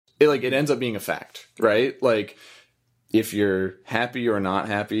it ends up being a fact, right? Like, if you're happy or not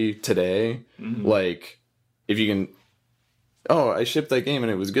happy today, like, if you can, I shipped that game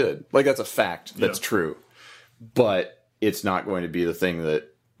and it was good. Like, that's a fact. That's true. But it's not going to be the thing that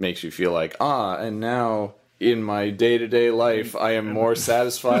makes you feel like, and now in my day-to-day life, I am more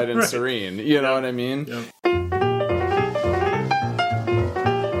satisfied and serene. You know what I mean? Yep.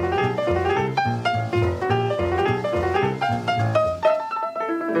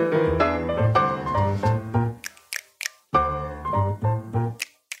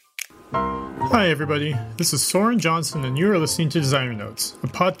 Hi, everybody. This is Soren Johnson, and you are listening to Designer Notes, a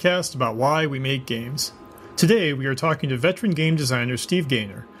podcast about why we make games. Today, we are talking to veteran game designer Steve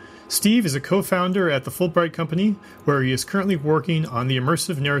Gaynor. Steve is a co-founder at the Fullbright Company, where he is currently working on the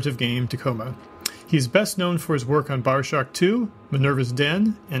immersive narrative game Tacoma. He is best known for his work on Bioshock 2, Minerva's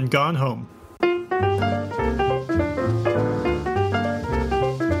Den, and Gone Home.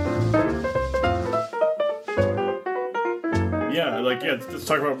 Let's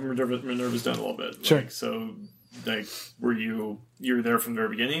talk about Minerva's Den a little bit. Sure. Were you were there from the very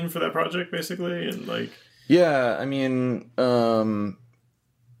beginning for that project, basically, and Yeah, I mean,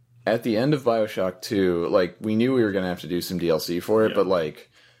 at the end of Bioshock 2, we knew we were going to have to do some DLC for it, but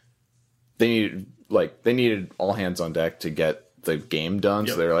they needed all hands on deck to get the game done.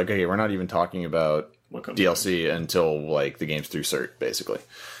 So they're like, okay, we're not even talking about DLC until the game's through cert, basically.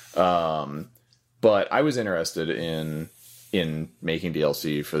 But I was interested in making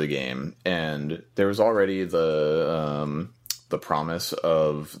DLC for the game, and there was already the promise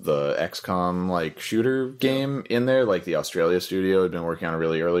of the XCOM shooter game in there. The Australia studio had been working on a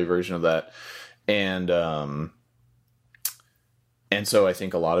really early version of that, and so I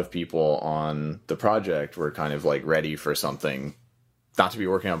think a lot of people on the project were kind of ready for something, not to be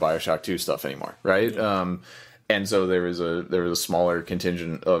working on Bioshock 2 stuff anymore, right? Yeah. And so there was a smaller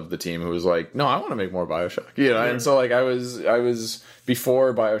contingent of the team who was like, no, I want to make more Bioshock, Yeah. And so I was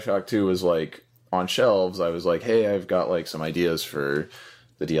before Bioshock 2 was on shelves. I was like, hey, I've got some ideas for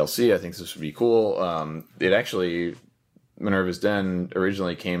the DLC. I think this would be cool. It actually, Minerva's Den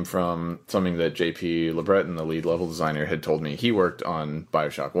originally came from something that JP LeBreton, the lead level designer, had told me. He worked on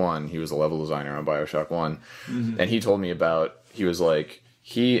Bioshock 1. He was a level designer on Bioshock 1. And he told me about, he was like,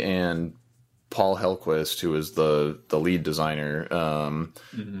 he and Paul Hellquist, who was the lead designer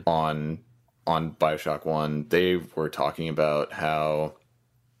on Bioshock 1, they were talking about how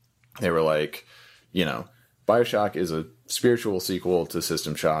they were Bioshock is a spiritual sequel to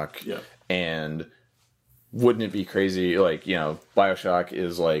System Shock. Yeah. And wouldn't it be crazy, Bioshock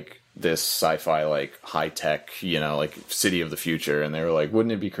is this sci-fi, high-tech, city of the future. And they were like,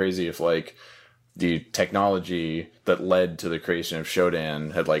 wouldn't it be crazy if, the technology that led to the creation of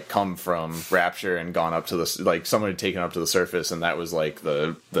Shodan had come from Rapture and gone up to the someone had taken up to the surface, and that was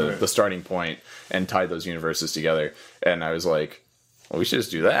the starting point and tied those universes together. And I was like, well, we should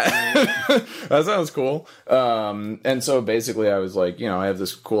just do that. That sounds cool. And so basically I was like, I have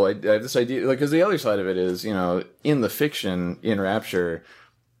this idea, because the other side of it is, in the fiction in Rapture,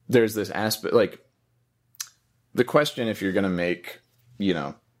 there's this aspect, the question, if you're going to make,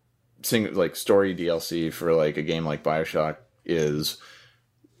 story DLC for a game like Bioshock, is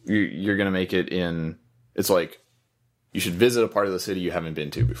you're gonna make it in, it's you should visit a part of the city you haven't been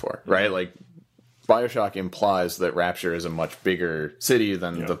to before, right? Bioshock implies that Rapture is a much bigger city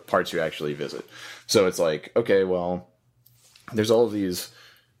than the parts you actually visit. So it's okay, well, there's all of these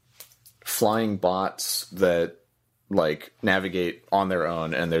flying bots that navigate on their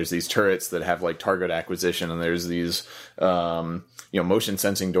own, and there's these turrets that have target acquisition, and there's these motion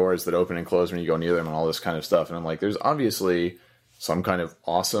sensing doors that open and close when you go near them, and all this kind of stuff. And I'm like, there's obviously some kind of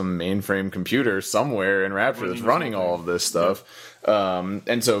awesome mainframe computer somewhere in Rapture that's running all of this stuff. Yeah.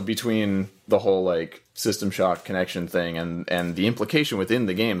 And so between the whole System Shock connection thing and the implication within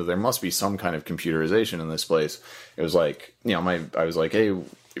the game that there must be some kind of computerization in this place, it was I was like, hey,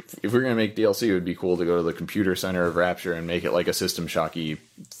 if we're going to make DLC, it would be cool to go to the computer center of Rapture and make it a System Shocky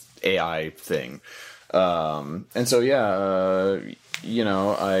AI thing. And so,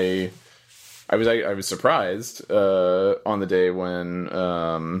 I was surprised, on the day when,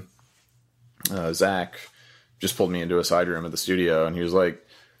 Zach just pulled me into a side room at the studio, and he was like,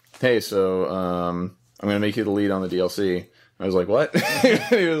 hey, so, I'm going to make you the lead on the DLC. I was like, what?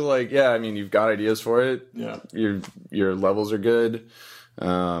 He was like, yeah, I mean, you've got ideas for it. Yeah. Your levels are good.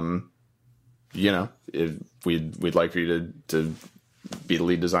 We'd like for you to be the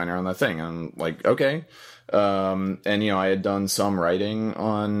lead designer on that thing. And I'm like, okay. And I had done some writing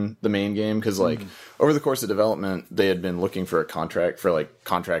on the main game, because over the course of development, they had been looking for a contract for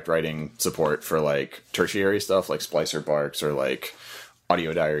contract writing support for tertiary stuff like Splicer Barks or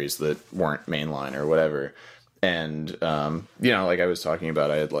audio diaries that weren't mainline or whatever. And, like I was talking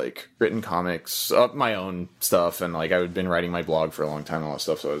about, I had, like, written comics, my own stuff, and, like, I had been writing my blog for a long time and all that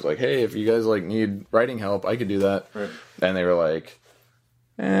stuff, so I was like, hey, if you guys, like, need writing help, I could do that. Right. And they were like,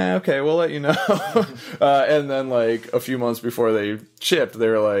 okay, we'll let you know. And then, like, a few months before they shipped, they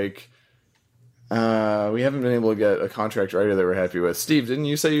were like, we haven't been able to get a contract writer that we're happy with. Steve, didn't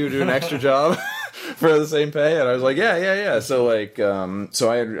you say you would do an extra job for the same pay? And I was like, yeah. So, like,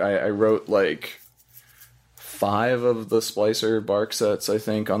 I wrote, like, 5 of the Splicer bark sets, I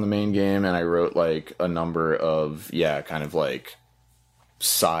think, on the main game, and I wrote, like, a number of, kind of, like,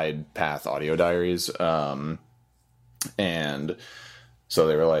 side path audio diaries. And so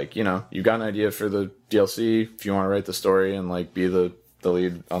they were like, you got an idea for the DLC, if you want to write the story and, like, be the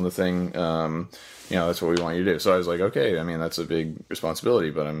lead on the thing, that's what we want you to do. So I was like, okay, I mean, that's a big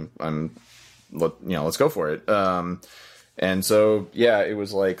responsibility, but let's go for it. And so, it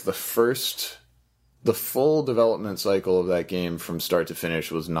was like the full development cycle of that game from start to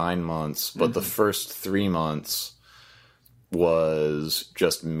finish was 9 months, but the first 3 months was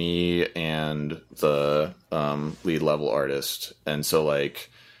just me and the lead level artist. And so, like,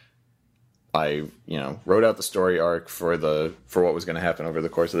 I, wrote out the story arc for what was going to happen over the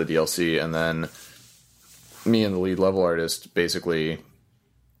course of the DLC, and then me and the lead level artist, basically,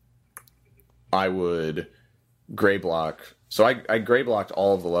 I would gray block. So I gray blocked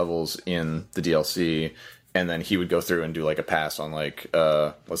all of the levels in the DLC, and then he would go through and do, like, a pass on, like,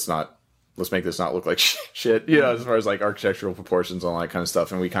 let's make this not look like shit, as far as, like, architectural proportions and all that kind of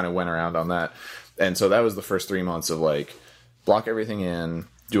stuff, and we kind of went around on that. And so that was the first 3 months of, like, block everything in,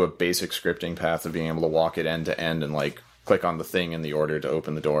 do a basic scripting path of being able to walk it end to end and, like, click on the thing in the order to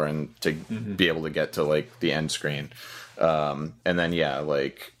open the door and to be able to get to, like, the end screen. And then,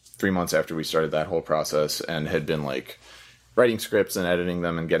 like, 3 months after we started that whole process and had been, like, writing scripts and editing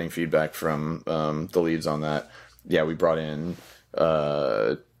them and getting feedback from the leads on that, we brought in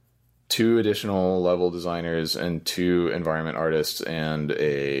 2 additional level designers and 2 environment artists and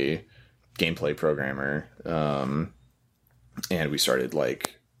a gameplay programmer. And we started,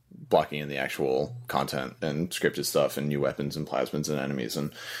 like, blocking in the actual content and scripted stuff and new weapons and plasmids and enemies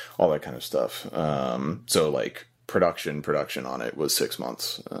and all that kind of stuff. So, like, production on it was 6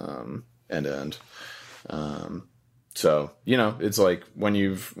 months end to end. So, it's like when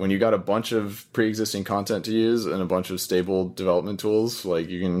you got a bunch of pre-existing content to use and a bunch of stable development tools, like,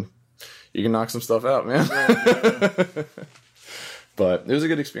 you can knock some stuff out, man. But it was a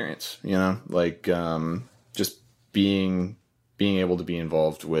good experience, like, just being able to be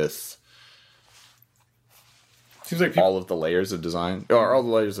involved with seems like all of the layers of design or all the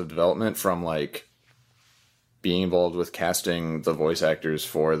layers of development, from, like, being involved with casting the voice actors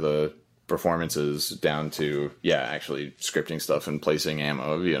for the performances down to actually scripting stuff and placing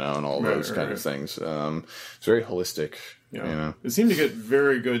ammo, and all those kind of things. It's very holistic. It seemed to get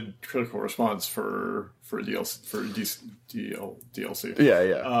very good critical response for DLC for DLC.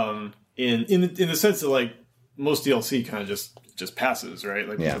 In the sense that, like, most DLC kind of just passes, right?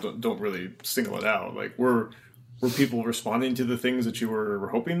 Like, people don't really single it out. Like, were people responding to the things that you were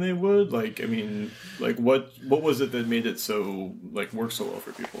hoping they would? Like, I mean, like, what was it that made it so, like, work so well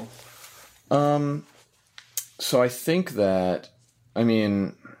for people? So I think that,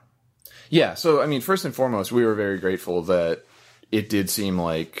 first and foremost, we were very grateful that it did seem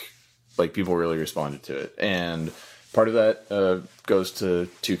like people really responded to it. And part of that goes to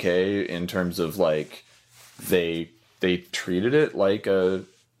 2K in terms of, like, they treated it like a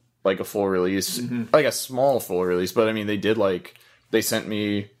full release, like a small full release. But, they did, like, they sent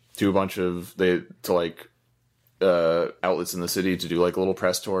me to a bunch of, outlets in the city to do, like, a little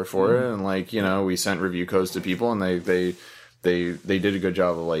press tour for it, and, like, we sent review codes to people, and they did a good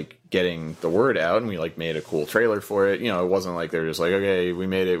job of, like, getting the word out, and we, like, made a cool trailer for it. It wasn't like they're just like, okay, we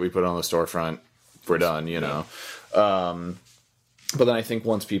made it, we put it on the storefront, we're done, but then I think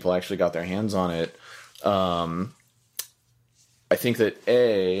once people actually got their hands on it, I think that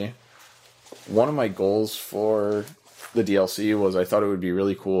one of my goals for the DLC was I thought it would be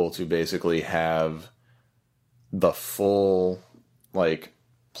really cool to basically have the full, like,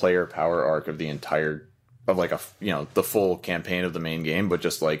 player power arc of the entire, of, like, the full campaign of the main game, but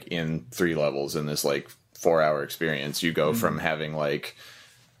just, like, in 3 levels in this, like, 4-hour experience. You go from having, like,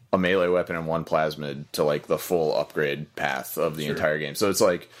 a melee weapon and 1 plasmid to, like, the full upgrade path of the entire game. So it's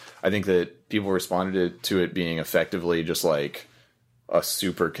like, I think that people responded to it being effectively just, like, a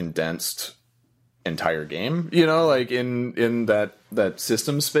super condensed entire game, like, in that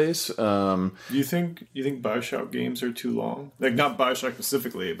system space. Do you think Bioshock games are too long? Like, not Bioshock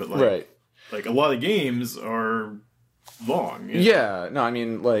specifically, but, like, like, a lot of games are long. Yeah, no, I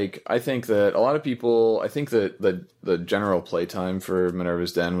mean, like, I think that a lot of people, I think that the general playtime for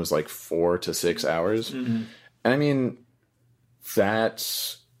Minerva's Den was like 4 to 6 hours. Mm-hmm. And I mean,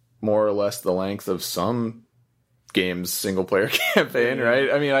 that's more or less the length of some games' single player campaign,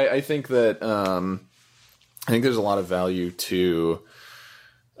 right? I mean, I think that, I think there's a lot of value to,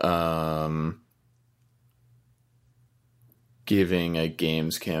 giving a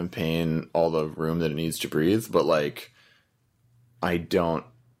game's campaign all the room that it needs to breathe, but like, I don't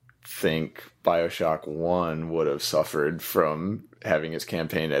think Bioshock 1 would have suffered from having its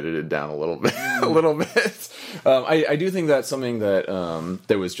campaign edited down a little bit. A little bit. I do think that's something that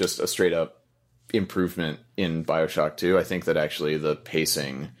there was just a straight up improvement in Bioshock 2. I think that actually the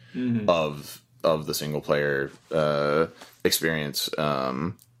pacing of the single player experience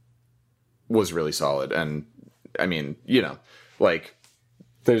was really solid. And I mean, you know, like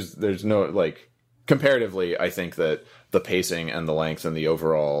there's no, like, comparatively, I think that the pacing and the length and the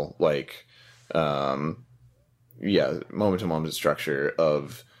overall, like, moment-to-moment structure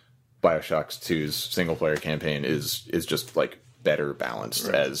of Bioshock 2's single-player campaign is just, like, better balanced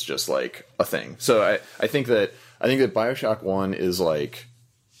as just, like, a thing. So I think that Bioshock 1 is, like,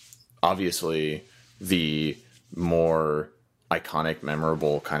 obviously the more iconic,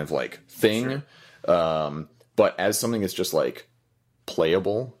 memorable kind of, like, thing. Sure. But as something that's just, like,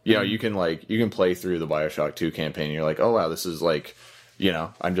 playable, you know, you can play through the Bioshock 2 campaign and you're like, oh wow, this is like, you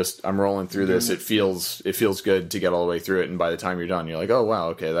know, I'm rolling through this. It feels good to get all the way through it, and by the time you're done, you're like, oh wow,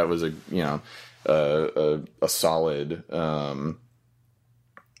 okay, that was a, you know, a solid,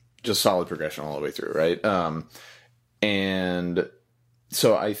 just solid progression all the way through, right? And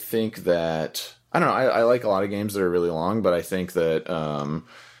so I think that, I don't know, I like a lot of games that are really long, but I think that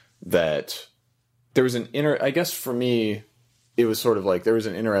that there was I guess for me, it was sort of like there was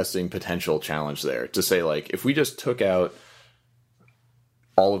an interesting potential challenge there to say, like, if we just took out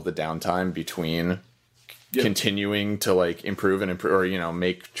all of the downtime between continuing to, like, improve, or, you know,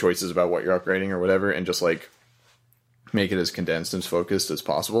 make choices about what you're upgrading or whatever, and just, like, make it as condensed and focused as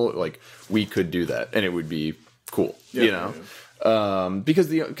possible, like, we could do that and it would be cool, you know? Because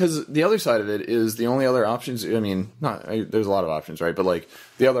the other side of it is the only other options. I mean, there's a lot of options, right? But, like,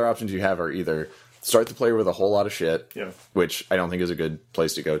 the other options you have are either start the player with a whole lot of shit, which I don't think is a good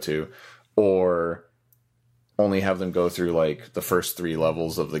place to go to, or only have them go through, like, the first 3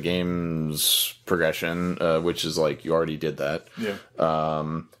 levels of the game's progression, which is, like, you already did that.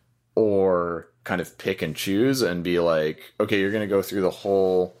 Or kind of pick and choose and be like, okay, you're going to go through the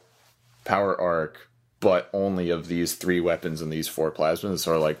whole power arc, but only of these 3 weapons and these 4 plasmas.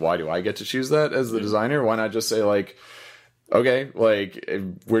 So, like, why do I get to choose that as the designer? Why not just say, like, okay, like,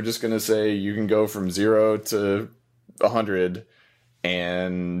 we're just going to say you can go from 0 to 100,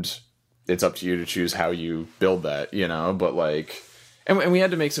 and it's up to you to choose how you build that, you know? But, like, and we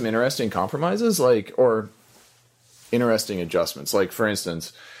had to make some interesting compromises, like, or interesting adjustments. Like, for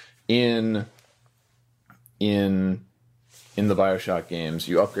instance, in the Bioshock games,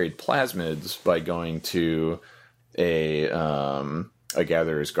 you upgrade plasmids by going to a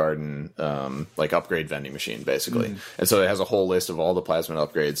Gatherer's Garden, like, upgrade vending machine, basically. And so it has a whole list of all the plasmid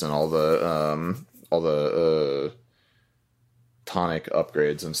upgrades and all the tonic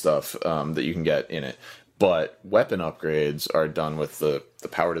upgrades and stuff that you can get in it. But weapon upgrades are done with the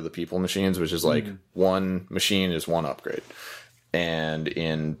Power to the People machines, which is like one machine is one upgrade. And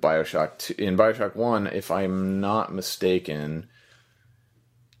in Bioshock 1, if I'm not mistaken,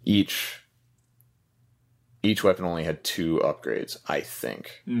 each weapon only had 2 upgrades, I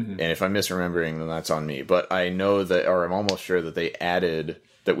think. And if I'm misremembering, then that's on me. But I know that, or I'm almost sure that we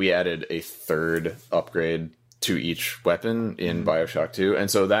added a 3rd upgrade to each weapon in Bioshock 2.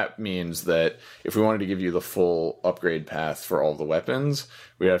 And so that means that if we wanted to give you the full upgrade path for all the weapons,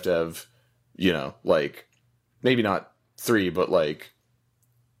 we'd have to have, you know, like, maybe not 3, but, like,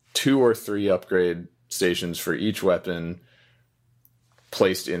 2 or 3 upgrade stations for each weapon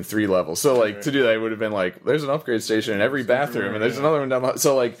placed in 3 levels. So, like, to do that, it would have been like, there's an upgrade station in every bathroom, and there's another one down the...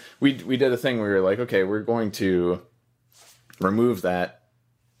 So, like, we did a thing where we were like, okay, we're going to remove that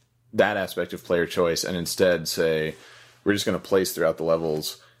aspect of player choice and instead say, we're just going to place throughout the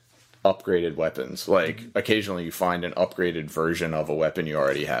levels upgraded weapons. Like, occasionally you find an upgraded version of a weapon you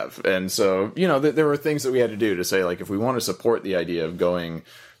already have. And so, you know, there were things that we had to do to say, like, if we want to support the idea of going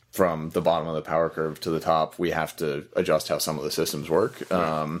from the bottom of the power curve to the top, we have to adjust how some of the systems work,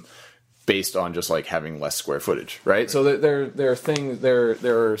 based on just, like, having less square footage, right? So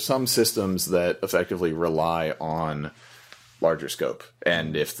there are some systems that effectively rely on larger scope,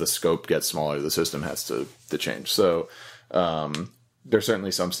 and if the scope gets smaller, the system has to change. So there's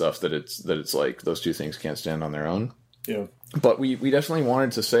certainly some stuff that it's like those two things can't stand on their own. Yeah. But we definitely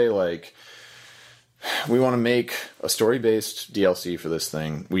wanted to say, like, we want to make a story-based DLC for this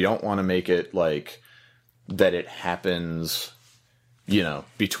thing. We don't want to make it, like, that it happens, you know,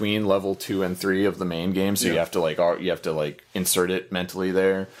 between level 2 and 3 of the main game. So you have to, like, insert it mentally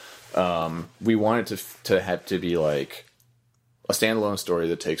there. We want it to have to be, like, a standalone story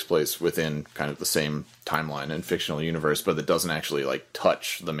that takes place within kind of the same timeline and fictional universe, but that doesn't actually, like,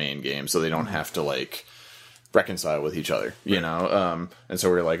 touch the main game. So they don't have to, like, reconcile with each other, you know? And so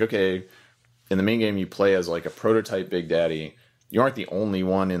we're like, okay, in the main game you play as like a prototype Big Daddy. You aren't the only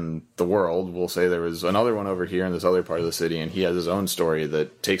one in the world. We'll say there was another one over here in this other part of the city, and he has his own story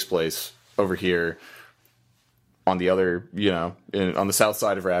that takes place over here on the other, you know, on the south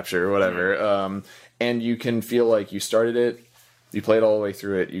side of Rapture or whatever. And you can feel like you started it, you played all the way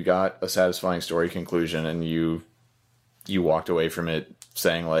through it, you got a satisfying story conclusion, and you walked away from it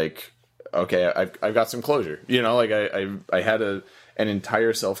saying, like, okay, I've got some closure. You know, like I had an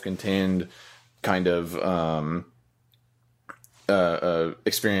entire self-contained kind of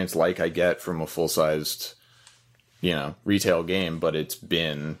experience like I get from a full-sized, you know, retail game, but it's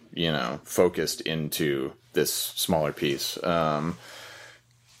been, you know, focused into this smaller piece. And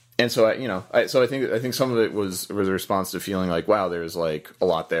so I think some of it was a response to feeling like, wow, there's like a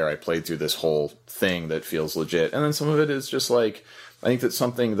lot there. I played through this whole thing that feels legit. And then some of it is just like, I think that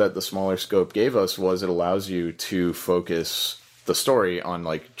something that the smaller scope gave us was it allows you to focus the story on,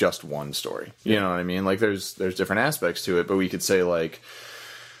 like, just one story. You know what I mean? Like, there's different aspects to it, but we could say, like,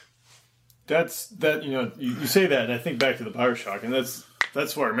 that, you know, you say that, and I think back to the Bioshock, and that's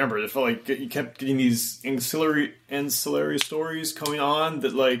what I remember. It felt like you kept getting these ancillary stories coming on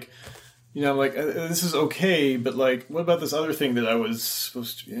that, like, you know, like, this is okay, but, like, what about this other thing that I was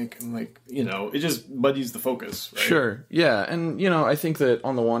supposed to be, like, you know, it just muddies the focus, right? Sure, yeah, and, you know, I think that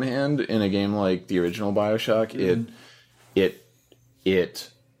on the one hand, in a game like the original Bioshock,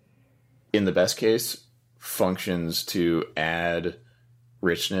 it, in the best case, functions to add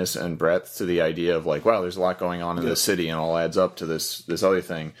richness and breadth to the idea of, like, wow, there's a lot going on in this city and all adds up to this other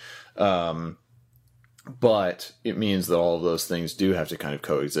thing. But it means that all of those things do have to kind of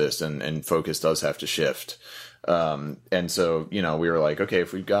coexist, and focus does have to shift. And so, you know, we were like, okay,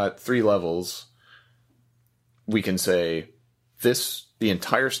 if we've got 3 levels, we can say the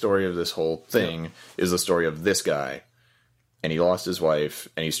entire story of this whole thing is the story of this guy. And he lost his wife,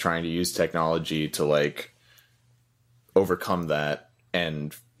 and he's trying to use technology to, like, overcome that.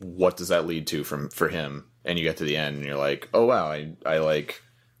 And what does that lead to for him? And you get to the end, and you're like, oh wow, I like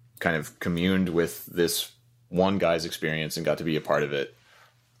kind of communed with this one guy's experience and got to be a part of it,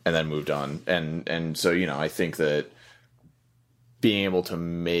 and then moved on. And so, you know, I think that being able to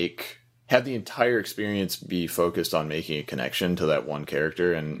have the entire experience be focused on making a connection to that one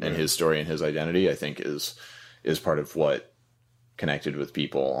character and his story and his identity, I think is part of what connected with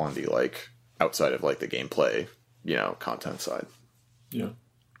people on the, like, outside of, like, the gameplay, you know, content side. Yeah.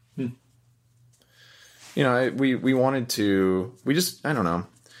 You know, we wanted to, we just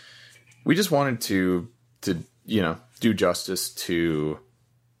wanted to, you know, do justice to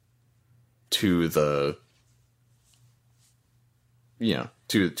the, you know,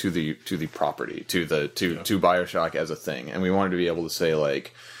 to the property, to Bioshock as a thing. And we wanted to be able to say,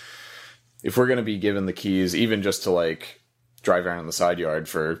 like, if we're going to be given the keys, even just to, like, drive around in the side yard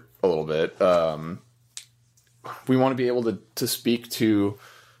for a little bit, we want to be able to speak to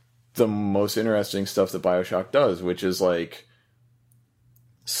the most interesting stuff that Bioshock does, which is, like,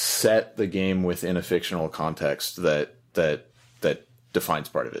 set the game within a fictional context that defines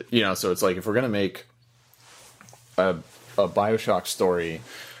part of it. You know, so it's like, if we're going to make a Bioshock story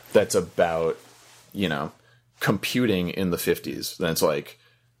that's about, you know, computing in the 50s, then it's like,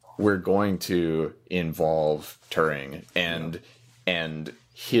 we're going to involve Turing and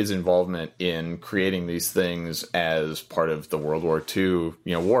his involvement in creating these things as part of the World War II, you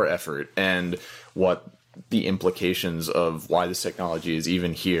know, war effort, and what the implications of why this technology is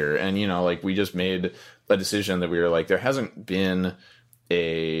even here. And, you know, like, we just made a decision that we were like, there hasn't been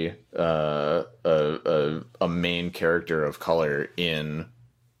a main character of color in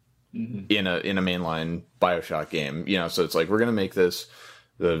a mainline Bioshock game, you know, so it's like, we're going to make this,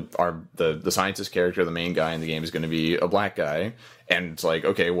 the scientist character, the main guy in the game, is going to be a black guy. And it's like,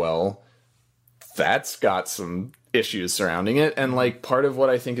 okay, well, that's got some issues surrounding it. And, like, part of what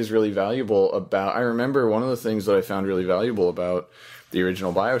I think is really valuable about, I remember one of the things that I found really valuable about the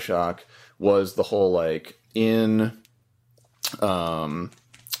original Bioshock was the whole, like, in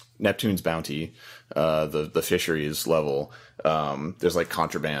Neptune's Bounty, the fisheries level, there's, like,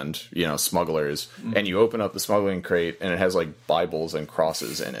 contraband, you know, smugglers, and you open up the smuggling crate and it has, like, Bibles and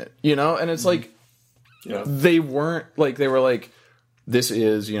crosses in it, you know, and it's like, Yeah. They weren't like, they were like, this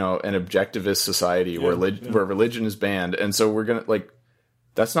is, you know, an objectivist society where religion is banned. And so we're going to, like,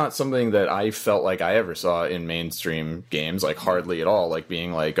 that's not something that I felt like I ever saw in mainstream games, like, hardly at all. Like,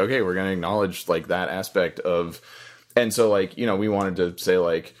 being like, okay, we're going to acknowledge, like, that aspect of... And so, like, you know, we wanted to say,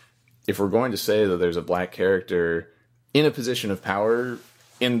 like, if we're going to say that there's a black character in a position of power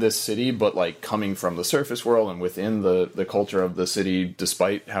in this city, but, like, coming from the surface world and within the culture of the city,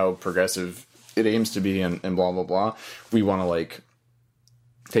 despite how progressive it aims to be and blah, blah, blah, we want to, like...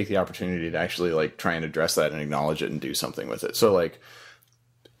 take the opportunity to actually, like, try and address that and acknowledge it and do something with it. So, like,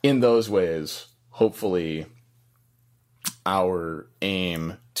 in those ways, hopefully our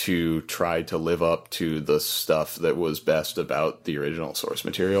aim to try to live up to the stuff that was best about the original source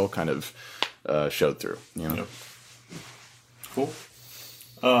material kind of showed through, you know? Yep. Cool.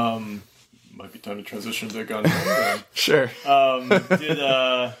 Might be time to transition to Gun. Sure. How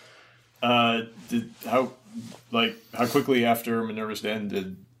quickly after Minerva's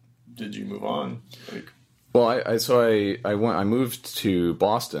Den did you move on? Like, well, I moved to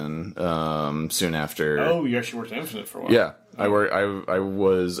Boston soon after. Oh, you actually worked at Infinite for a while. Yeah, I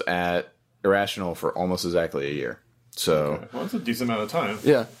was at Irrational for almost exactly a year. So, okay. Well, that's a decent amount of time.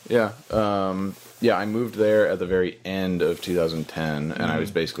 Yeah. I moved there at the very end of 2010, and I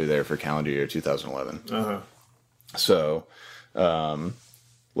was basically there for calendar year 2011. Uh-huh. So,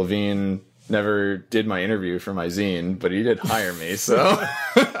 Levine never did my interview for my zine, but he did hire me, so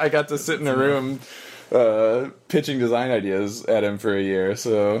I got to sit in a room pitching design ideas at him for a year.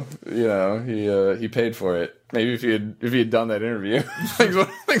 So, you know, he paid for it. Maybe if he had done that interview, things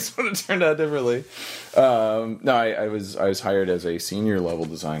would have turned out differently. No, I was hired as a senior level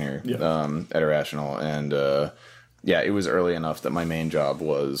designer at Irrational, and it was early enough that my main job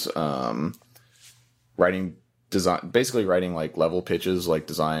was basically writing like level pitches, like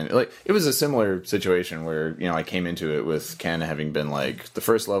design. Like, it was a similar situation where, you know, I came into it with Ken having been like, the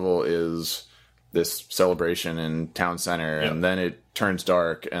first level is this celebration in town center, and then it turns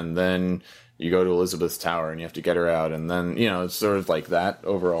dark, and then you go to Elizabeth's tower and you have to get her out, and then, you know, it's sort of like that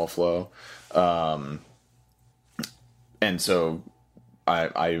overall flow. And so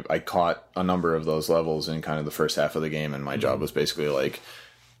I caught a number of those levels in kind of the first half of the game, and my job was basically like,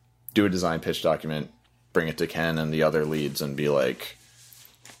 do a design pitch document, bring it to Ken and the other leads, and be like,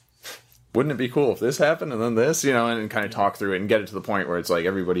 wouldn't it be cool if this happened and then this, you know, and kind of talk through it and get it to the point where it's like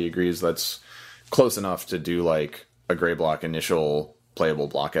everybody agrees that's close enough to do like a gray block initial playable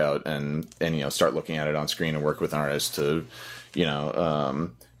block out, and you know, start looking at it on screen and work with artists to, you know,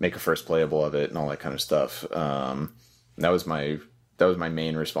 make a first playable of it and all that kind of stuff. That was my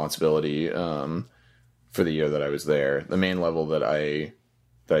main responsibility for the year that I was there. The main level that I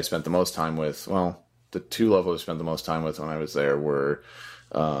spent the most time with, well, the two levels I spent the most time with when I was there were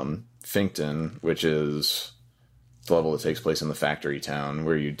Finkton, which is the level that takes place in the factory town,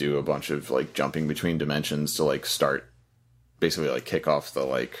 where you do a bunch of like jumping between dimensions to like start, basically like kick off the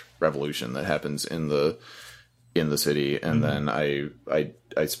like revolution that happens in the city. And then I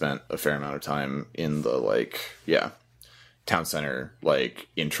spent a fair amount of time in the like town center like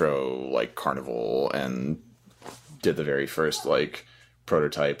intro like carnival, and did the very first like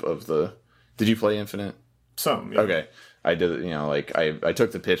prototype of the... Did you play Infinite? Some, yeah. Okay. I did, you know, like I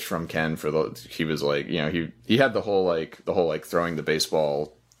took the pitch from Ken for he was like, you know, he had the whole throwing the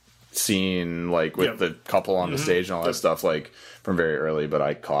baseball scene, like with the couple on the stage and all that stuff, like from very early, but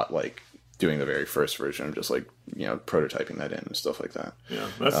I caught like doing the very first version of just like, you know, prototyping that in and stuff like that. Yeah.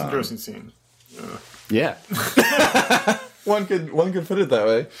 That's an interesting scene. Yeah. One could put it that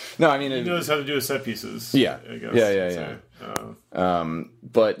way. No, I mean, he knows how to do his set pieces. Yeah, I guess. Yeah.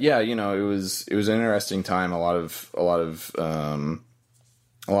 But yeah, you know, it was an interesting time. A lot of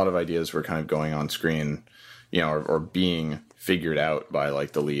ideas were kind of going on screen, you know, or being figured out by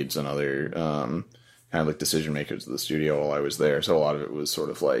like the leads and other kind of like decision makers of the studio while I was there. So a lot of it was sort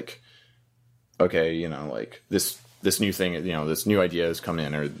of like, okay, you know, like this new thing, you know, this new idea has come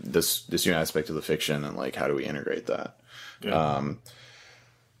in, or this new aspect of the fiction, and like, how do we integrate that? Yeah.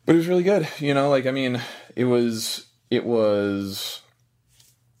 But it was really good, you know, like, I mean, it was one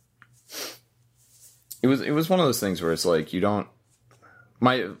of those things where it's like,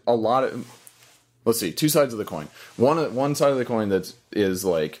 let's see, two sides of the coin. One side of the coin that is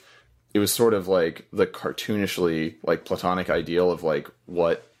like, it was sort of like the cartoonishly like platonic ideal of like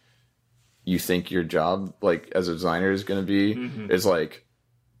what you think your job like as a designer is going to be, is like,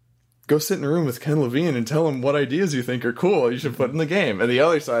 go sit in a room with Ken Levine and tell him what ideas you think are cool you should put in the game. And the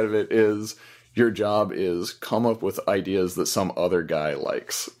other side of it is your job is come up with ideas that some other guy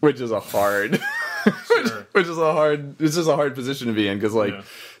likes, which is a hard Sure. which is it's just a hard position to be in, because like,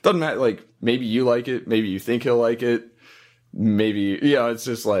 doesn't matter, like, maybe you like it, maybe you think he'll like it, maybe, it's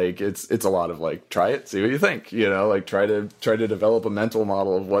just like, it's a lot of like, try it, see what you think, like try to develop a mental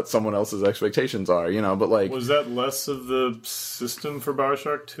model of what someone else's expectations are, but like, was that less of the system for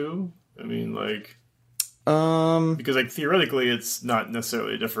Bioshock 2? I mean, like, because like theoretically it's not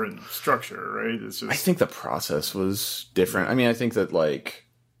necessarily a different structure, right? It's just, I think the process was different. I mean, I think that like,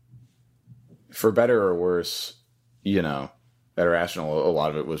 for better or worse, at Irrational, a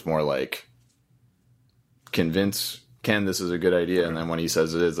lot of it was more like, convince Ken this is a good idea, and then when he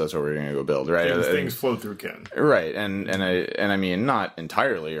says it is, that's what we're going to go build, right? Things flow through Ken, right? And I mean, not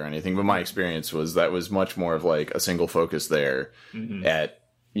entirely or anything, but my experience was that was much more of like a single focus there. At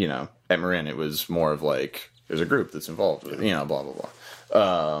Marin, it was more of like, there's a group that's involved with, blah blah blah.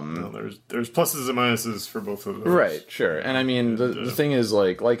 There's pluses and minuses for both of those, right? Sure. And I mean, the thing is,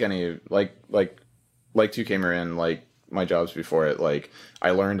 like 2K Marin, like my jobs before it, like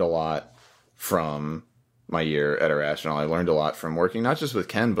I learned a lot from my year at Irrational. I learned a lot from working not just with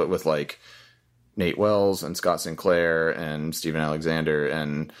Ken, but with like Nate Wells and Scott Sinclair and Steven Alexander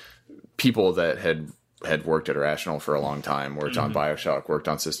and people that had worked at Irrational for a long time, worked on Bioshock, worked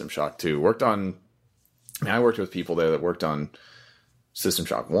on System Shock 2, I worked with people there that worked on System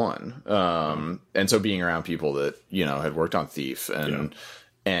Shock 1. And so being around people that, had worked on Thief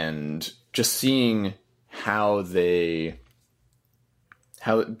and just seeing how they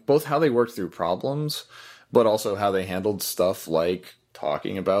worked through problems, but also how they handled stuff like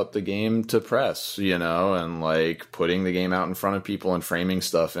talking about the game to press, and like putting the game out in front of people and framing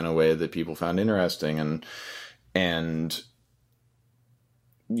stuff in a way that people found interesting. And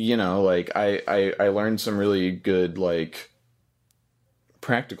like I learned some really good, like,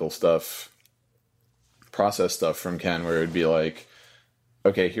 practical stuff, process stuff from Ken, where it would be like,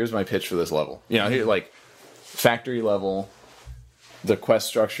 okay, here's my pitch for this level. Here, like, factory level, the quest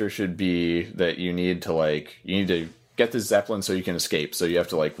structure should be that you need to get this Zeppelin so you can escape. So you have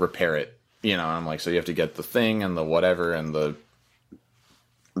to like repair it, and I'm like, so you have to get the thing and the whatever and the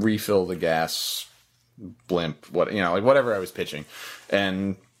refill the gas blimp, like whatever I was pitching.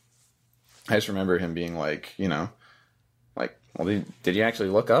 And I just remember him being like, like, well, did you actually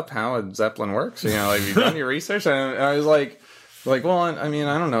look up how a Zeppelin works? Like, have you done your research? And I was like, well, I mean,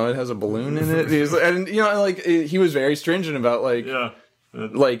 I don't know. It has a balloon in it. He was very stringent about like,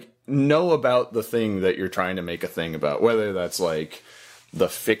 know about the thing that you're trying to make a thing about, whether that's like the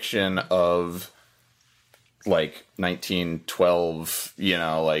fiction of like 1912,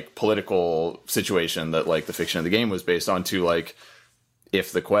 like political situation that like the fiction of the game was based on, to like,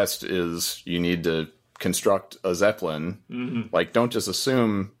 if the quest is you need to construct a Zeppelin, like, don't just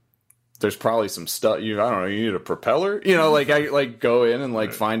assume there's probably some stuff you need a propeller, I go in and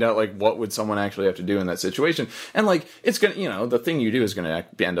like find out like what would someone actually have to do in that situation. And like, it's gonna, the thing you do is gonna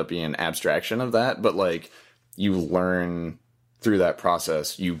end up being an abstraction of that, but like, you learn through that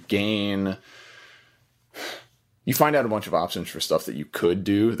process, you find out a bunch of options for stuff that you could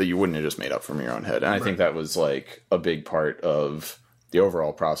do that you wouldn't have just made up from your own head. And I think that was like a big part of the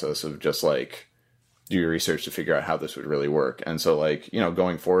overall process of just like, do your research to figure out how this would really work. And so like,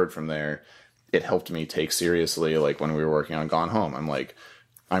 going forward from there, it helped me take seriously, like when we were working on Gone Home,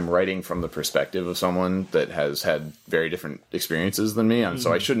 I'm writing from the perspective of someone that has had very different experiences than me. And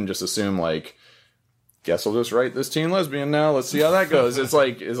so I shouldn't just assume like, guess I'll just write this teen lesbian now. Let's see how that goes. I was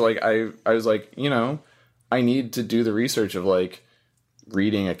like, I need to do the research of like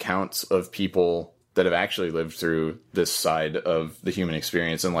reading accounts of people that have actually lived through this side of the human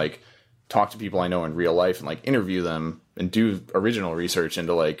experience, and like talk to people I know in real life and like interview them and do original research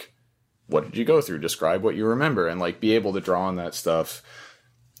into like, what did you go through? Describe what you remember, and like be able to draw on that stuff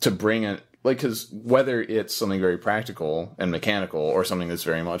to bring it, like, because whether it's something very practical and mechanical or something that's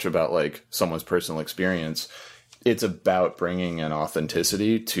very much about like someone's personal experience, it's about bringing an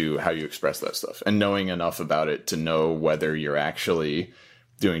authenticity to how you express that stuff and knowing enough about it to know whether you're actually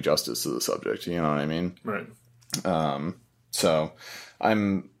doing justice to the subject. You know what I mean? Right. So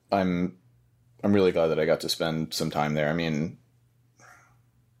I'm really glad that I got to spend some time there. I mean,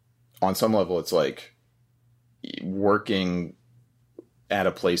 on some level, it's like working at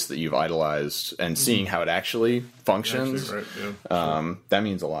a place that you've idolized and seeing how it actually functions. Actually, right, that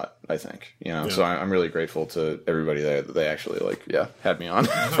means a lot, I think. So I'm really grateful to everybody there that they actually had me on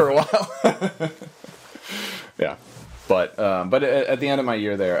for a while. Yeah. But at the end of my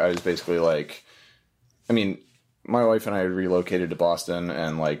year there, I was basically like, I mean, my wife and I relocated to Boston,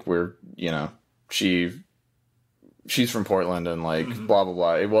 and like we're, she's from Portland, and like blah blah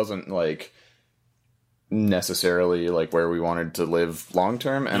blah. It wasn't like necessarily like where we wanted to live long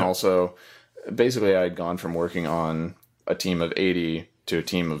term, and also basically I had gone from working on a team of 80 to a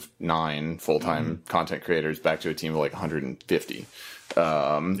team of 9 full-time content creators back to a team of like 150. You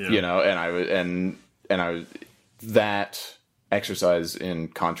know, and I was that exercise in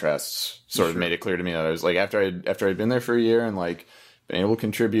contrasts sort of made it clear to me that I was like, after I'd been there for a year and like been able to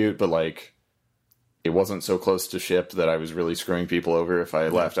contribute, but like it wasn't so close to ship that I was really screwing people over if I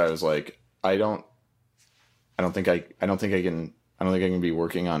left. I was like, I don't think I can be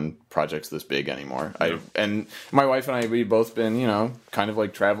working on projects this big anymore. Yeah. And my wife and I, we'd both been, you know, kind of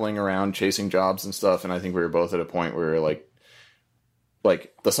like traveling around chasing jobs and stuff. And I think we were both at a point where like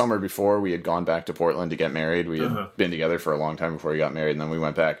the summer before we had gone back to Portland to get married. We had been together for a long time before we got married. And then we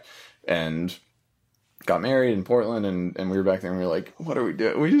went back and got married in Portland. And we were back there and we were like, what are we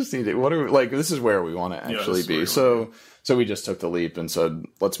doing? We just need to, what are we like? This is where we want to actually be. So we just took the leap and said,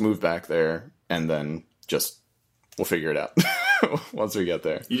 let's move back there. And then we'll figure it out. Once we get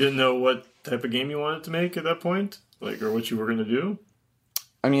there. You didn't know what type of game you wanted to make at that point? Like, or what you were going to do?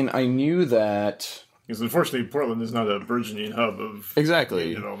 I mean, I knew that... Because unfortunately, Portland is not a burgeoning hub of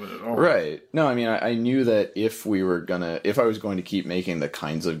exactly development at all. Right. No, I mean, I knew that if I was going to keep making the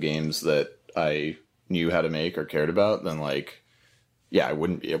kinds of games that I knew how to make or cared about, then, like, yeah, I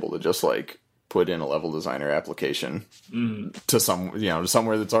wouldn't be able to just, like, put in a level designer application to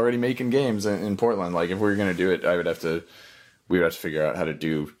somewhere that's already making games in Portland. Like, if we were going to do it, we would have to figure out how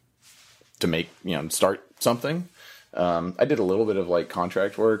to make, you know, start something. I did a little bit of like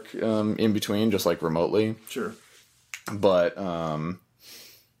contract work in between, just like remotely. Sure. But I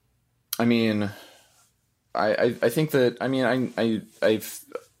mean, I think that, I mean,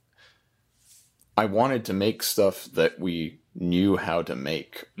 I wanted to make stuff that we knew how to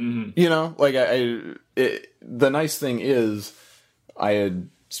make. You know, like the nice thing is I had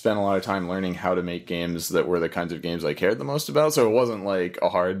spent a lot of time learning how to make games that were the kinds of games I cared the most about. So it wasn't like a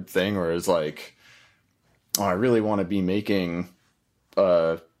hard thing where it's like, oh, I really want to be making,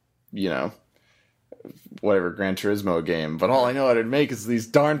 you know, whatever Gran Turismo game, but all I know how to make is these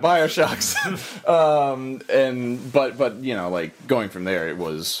darn Bioshocks. But you know, like going from there, it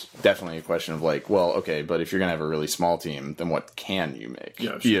was definitely a question of like, well, okay, but if you're gonna have a really small team, then what can you make?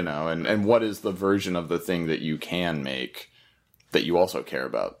 Yeah, sure. You know, and what is the version of the thing that you can make that you also care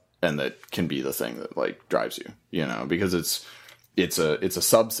about and that can be the thing that like drives you, you know, because it's a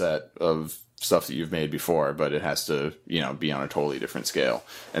subset of stuff that you've made before, but it has to, you know, be on a totally different scale.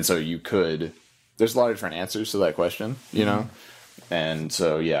 And so there's a lot of different answers to that question, you know? And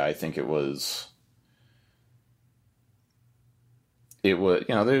so, yeah, I think it was, you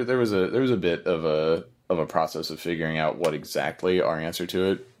know, there was a bit of a process of figuring out what exactly our answer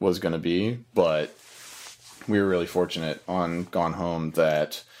to it was going to be, but we were really fortunate on Gone Home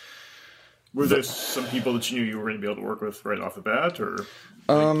that... Were there some people that you knew you were going to be able to work with right off the bat, or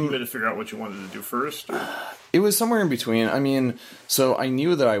you had to figure out what you wanted to do first? Or? It was somewhere in between. I mean, so I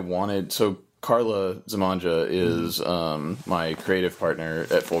knew that I wanted... So Carla Zamanja is my creative partner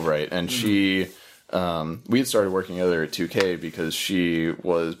at Fullbright, and she... we had started working together at 2K because she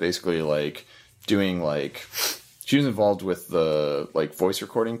was basically, like, doing, like... She was involved with the like voice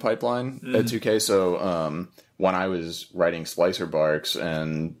recording pipeline at 2K. So when I was writing Splicer Barks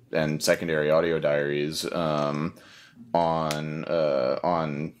and secondary audio diaries on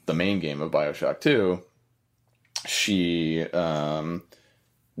the main game of Bioshock 2, she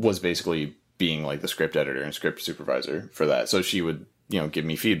was basically being like the script editor and script supervisor for that. So she would, you know, give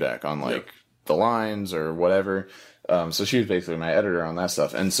me feedback on like the lines or whatever. So she was basically my editor on that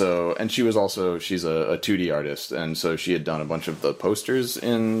stuff. And she was also, she's a 2D artist. And so she had done a bunch of the posters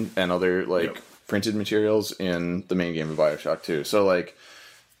and other like printed materials in the main game of Bioshock 2. So like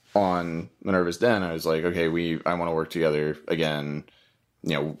on Minerva's Den, I was like, okay, I want to work together again.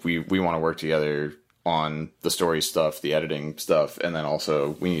 You know, we want to work together on the story stuff, the editing stuff. And then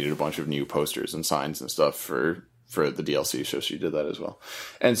also we needed a bunch of new posters and signs and stuff for the DLC, so she did that as well.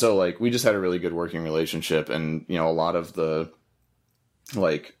 And so, like, we just had a really good working relationship, and, you know, a lot of the,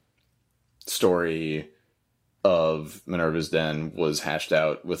 like, story of Minerva's Den was hashed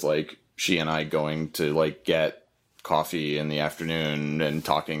out with, like, she and I going to, like, get coffee in the afternoon and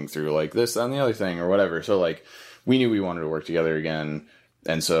talking through, like, this, that, and the other thing, or whatever. So, like, we knew we wanted to work together again,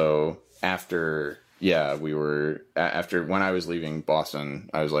 and so after when I was leaving Boston,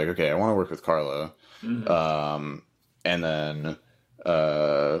 I was like, okay, I want to work with Carla. And then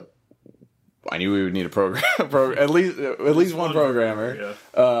I knew we would need at least one programmer.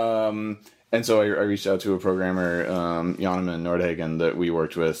 Yeah. And so I reached out to a programmer, Jonaman Nordhagen, that we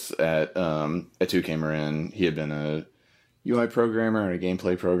worked with at 2K Marin. He had been a UI programmer and a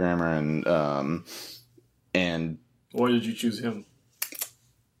gameplay programmer, and why did you choose him?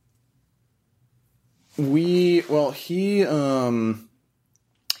 He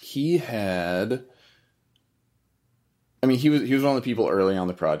had. I mean, he was one of the people early on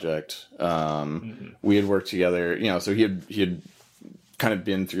the project. We had worked together, so he had kind of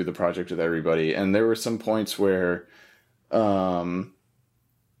been through the project with everybody, and there were some points where, honestly,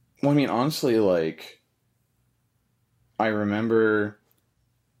 like, I remember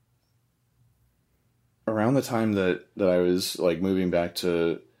around the time that I was like moving back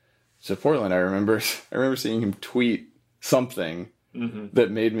to Portland, I remember seeing him tweet something that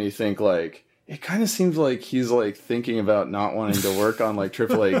made me think like, it kind of seems like he's like thinking about not wanting to work on like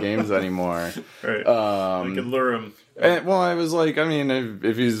AAA games anymore. Right. I could lure him. And, well, I was like, I mean,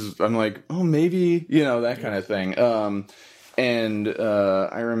 I'm like, oh, maybe, that kind of thing.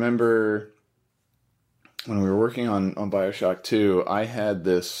 I remember when we were working on Bioshock 2, I had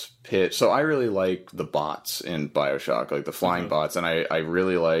this pitch. So I really like the bots in Bioshock, like the flying bots, and I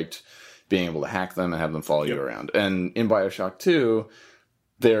really liked being able to hack them and have them follow you around. And in Bioshock 2,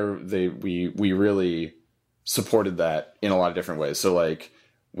 we really supported that in a lot of different ways. So like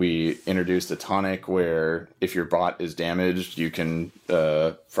we introduced a tonic where if your bot is damaged, you can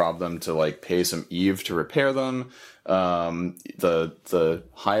fob them to like pay some EVE to repair them. The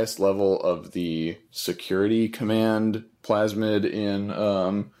highest level of the security command plasmid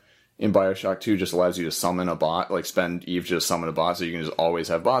in Bioshock 2 just allows you to summon a bot, like spend EVE to just summon a bot, so you can just always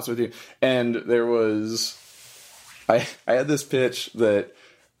have bots with you. And there was I had this pitch that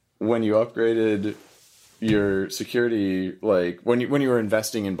when you upgraded your security, like when you were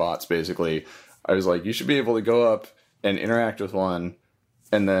investing in bots, basically, I was like, you should be able to go up and interact with one,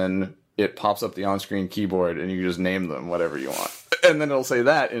 and then it pops up the on-screen keyboard, and you can just name them whatever you want, and then it'll say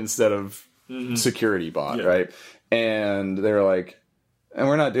that instead of security bot, right? And they were like, and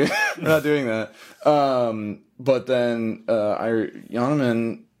we're not doing that. But then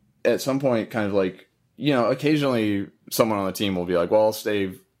Jonaman at some point kind of like, occasionally someone on the team will be like, well, I'll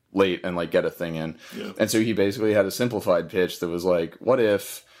stay late and like get a thing in. Yeah. And so he basically had a simplified pitch that was like, what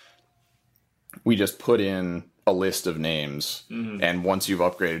if we just put in a list of names, and once you've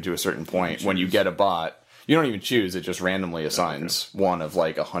upgraded to a certain point, when you get a bot, you don't even choose, it just randomly assigns one of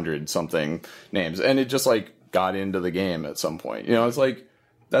like 100 something names, and it just like got into the game at some point. It's like,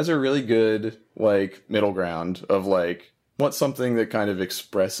 that's a really good like middle ground of like, what's something that kind of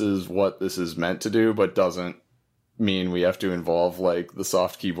expresses what this is meant to do, but doesn't mean we have to involve like the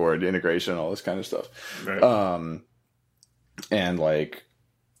soft keyboard integration, all this kind of stuff. Right. And like,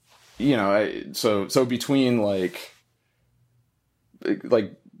 so between like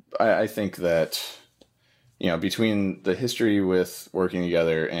I think that, between the history with working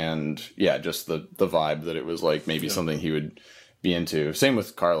together and just the vibe that it was like maybe something he would be into. Same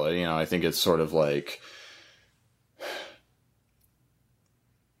with Carla, I think it's sort of like,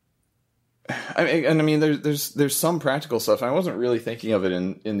 I mean, there's some practical stuff. I wasn't really thinking of it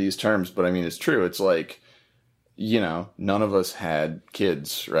in these terms, but I mean, it's true. It's like, none of us had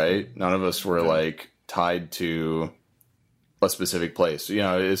kids, right? None of us were like tied to a specific place.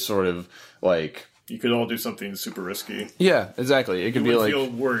 It's sort of like, you could all do something super risky. Yeah, exactly. It could be like, feel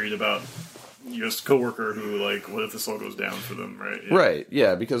worried about your coworker who like, what if this all goes down for them, right? Yeah. Right.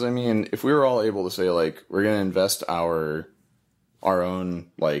 Yeah, because I mean, if we were all able to say like, we're going to invest our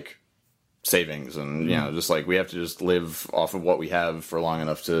own like savings and just like we have to just live off of what we have for long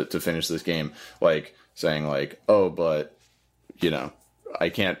enough to finish this game, like saying like, oh, but I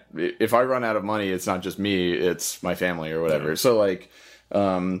can't, if I run out of money, it's not just me, it's my family or whatever. So like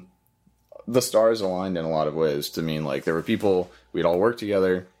the stars aligned in a lot of ways to mean like there were people, we'd all worked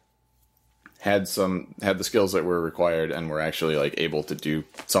together, had the skills that were required, and were actually like able to do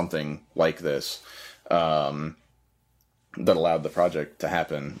something like this that allowed the project to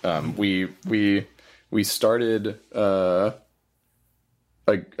happen. We started a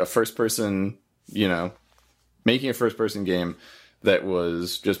first person, making a first person game that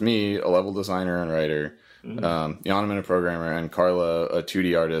was just me, a level designer and writer, Jonaman a programmer, and Carla a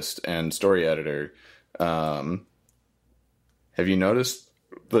 2D artist and story editor. Have you noticed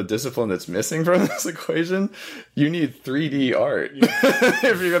the discipline that's missing from this equation? You need 3D art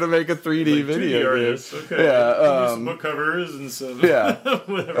if you're going to make a 3D like video. 3D artists, okay. Yeah, some book covers and some. Yeah,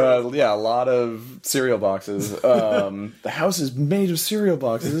 a lot of cereal boxes. The house is made of cereal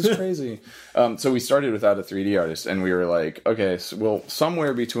boxes. It's crazy. So we started without a 3D artist, and we were like, okay, so we'll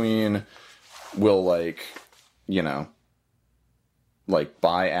somewhere between, we'll like, like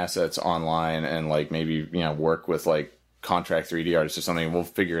buy assets online and like maybe work with like contract 3D artists or something. We'll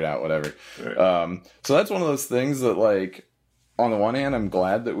figure it out, whatever. Right. So that's one of those things that like, on the one hand, I'm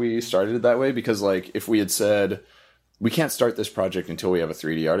glad that we started it that way, because like if we had said, we can't start this project until we have a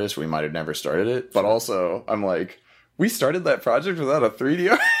 3D artist. We might have never started it. But also, I'm like, we started that project without a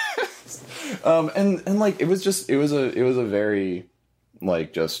 3D artist. And like, it was a very,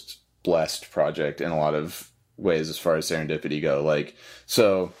 like, just blessed project in a lot of ways as far as serendipity go. Like,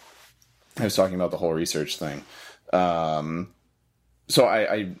 so I was talking about the whole research thing. So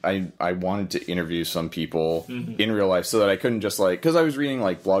I wanted to interview some people in real life so that I couldn't just like, because I was reading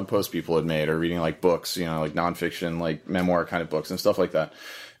like blog posts people had made or reading like books, you know, like nonfiction, like memoir kind of books and stuff like that.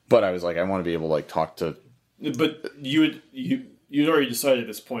 But I was like, I want to be able to like talk to. But you'd already decided at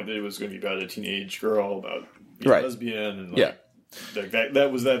this point that it was going to be about a teenage girl, about being a lesbian, and like, like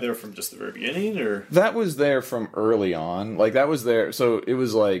that was that there from just the very beginning, or that was there from early on. Like that was there. So it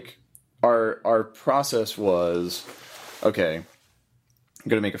was like our process was okay. I'm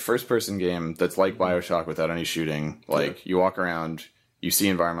going to make a first-person game that's like Bioshock without any shooting. Like, you walk around, you see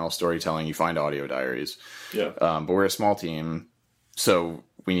environmental storytelling, you find audio diaries. Yeah. But we're a small team, so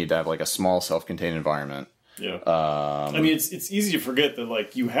we need to have, like, a small, self-contained environment. Yeah. I mean, it's easy to forget that,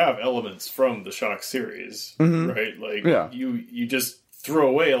 like, you have elements from the Shock series, right? Like, you just throw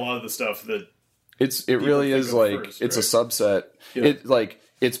away a lot of the stuff that... It really is, like, first, it's a subset. Yeah.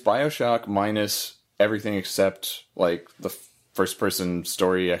 It's Bioshock minus everything except, like, the first-person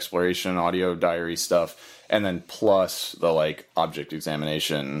story exploration, audio diary stuff, and then plus the, like, object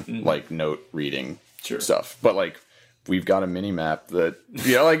examination, like, note reading stuff. But, like, we've got a mini-map that,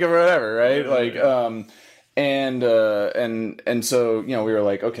 you know, like, whatever, right? And so, you know, we were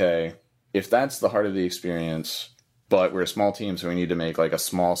like, okay, if that's the heart of the experience, but we're a small team, so we need to make, like, a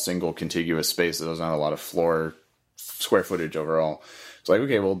small, single, contiguous space that doesn't have a lot of floor square footage overall. It's like,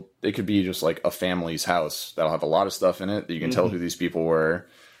 okay, well, it could be just like a family's house that'll have a lot of stuff in it that you can tell who these people were.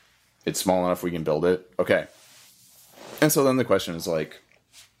 It's small enough we can build it. Okay. And so then the question is like,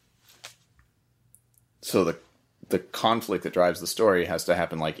 so the conflict that drives the story has to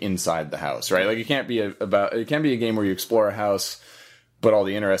happen like inside the house, right? Like it can't be it can't be a game where you explore a house, but all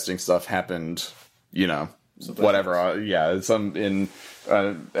the interesting stuff happened, you know, whatever. At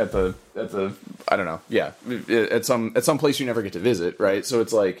the I don't know. Yeah. At some place you never get to visit. Right. So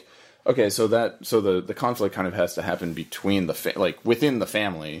it's like, okay, so the conflict kind of has to happen between within the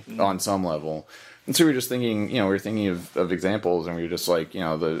family on some level. And so we were just thinking, you know, we were thinking of examples, and we were just like, you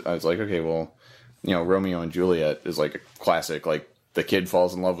know, I was like, okay, well, you know, Romeo and Juliet is like a classic, like the kid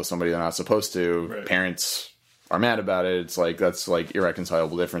falls in love with somebody they're not supposed to. Right. Parents are mad about it. It's like, that's like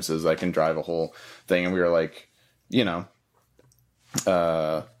irreconcilable differences that can drive a whole thing. And we were like, you know,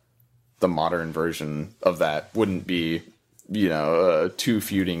 the modern version of that wouldn't be, you know, two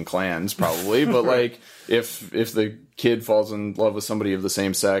feuding clans probably, but like if the kid falls in love with somebody of the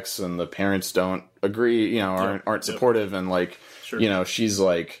same sex and the parents don't agree, you know, aren't supportive, and like, you know, she's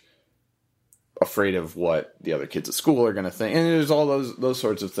like afraid of what the other kids at school are going to think, and there's all those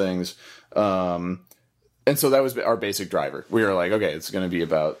sorts of things. And so that was our basic driver. We were like, okay, it's going to be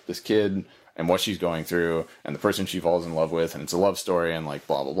about this kid and what she's going through and the person she falls in love with, and it's a love story and like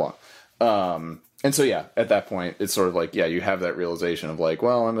blah, blah, blah. And so, yeah, at that point, it's sort of like, yeah, you have that realization of like,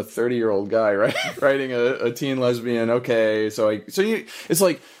 well, I'm a 30-year-old guy, right? Writing a teen lesbian. Okay. It's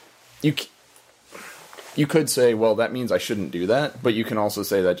like you could say, well, that means I shouldn't do that. But you can also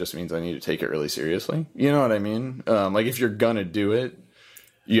say that just means I need to take it really seriously. You know what I mean? Like if you're going to do it,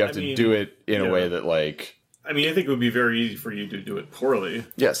 you have to do it in a way that like, I mean, I think it would be very easy for you to do it poorly.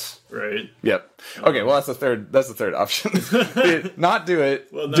 Yes. Right? Yep. Okay, well, that's the third option. Not do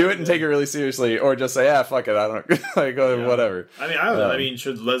it, do it and take it really seriously, or just say, fuck it, I don't, like, whatever. I mean, I don't know. I mean,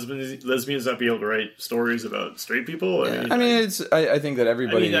 should lesbians not be able to write stories about straight people? I think that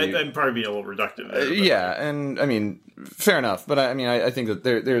everybody... I mean, I'm probably being a little reductive there. And, I mean, fair enough, but I mean, I think that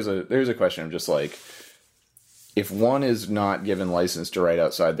there's a question of just, like, if one is not given license to write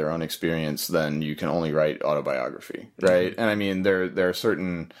outside their own experience, then you can only write autobiography, right? And I mean, there are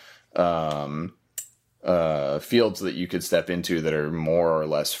certain fields that you could step into that are more or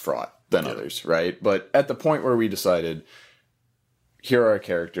less fraught than others, right? But at the point where we decided, here are our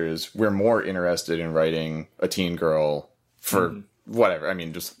characters, we're more interested in writing a teen girl for whatever. I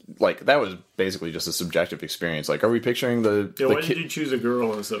mean, just like that was basically just a subjective experience. Like, are we picturing why did you choose a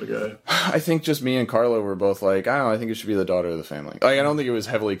girl instead of a guy? I think just me and Carlo were both like, I don't know, I think it should be the daughter of the family. Like, I don't think it was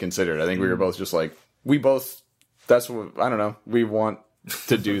heavily considered. I think we were both just like, that's what, I don't know, we want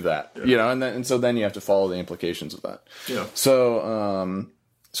to do that, you know, and so then you have to follow the implications of that. Yeah. So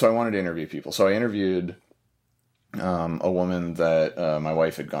I wanted to interview people. So I interviewed a woman that my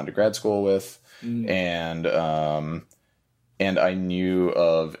wife had gone to grad school with, and I knew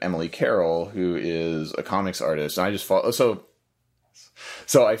of Emily Carroll, who is a comics artist. And I just followed. So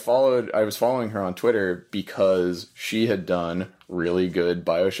So I was following her on Twitter because she had done really good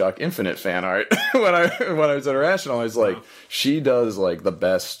Bioshock Infinite fan art when I was at Irrational. I was like, she does like the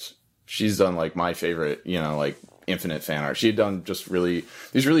best. She's done like my favorite, like Infinite fan art. She had done just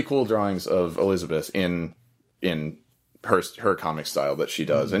these really cool drawings of Elizabeth in her comic style that she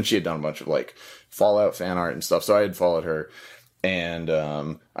does, and she had done a bunch of like Fallout fan art and stuff. So I had followed her. And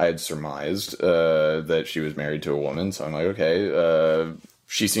I had surmised that she was married to a woman, so I'm like, okay,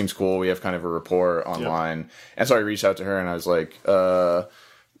 she seems cool. We have kind of a rapport online. Yep. And so I reached out to her, and I was like, I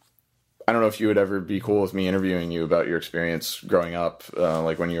don't know if you would ever be cool with me interviewing you about your experience growing up,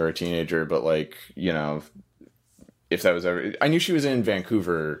 like when you were a teenager, but like, if that was ever... I knew she was in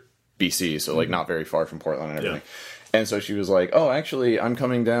Vancouver, BC, so like not very far from Portland and everything. Yeah. And so she was like, oh, actually, I'm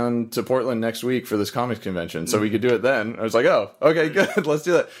coming down to Portland next week for this comics convention, so we could do it then. I was like, oh, okay, good, let's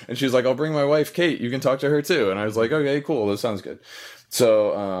do that. And she was like, I'll bring my wife, Kate. You can talk to her, too. And I was like, okay, cool, that sounds good.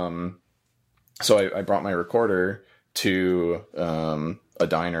 So I brought my recorder to a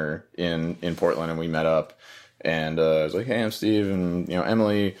diner in Portland, and we met up. And I was like, hey, I'm Steve, and,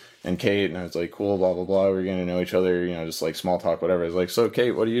 Emily and Kate. And I was like, cool, blah, blah, blah. We're going to know each other, just like small talk, whatever. I was like, so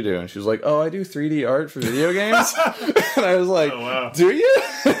Kate, what do you do? And she was like, oh, I do 3D art for video games. And I was like, oh, wow. Do you?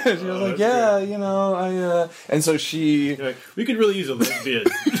 And she was like, yeah, great. I, and so she... Like, we could really use a lesbian.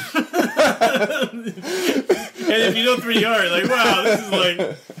 And if you know 3D art, like, wow,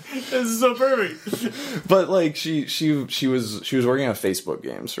 this is so perfect. But like, she was working on Facebook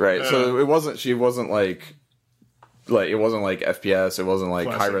games, right? So she wasn't like it wasn't like FPS, it wasn't like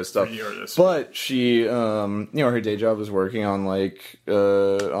high-res stuff. But she, her day job was working on like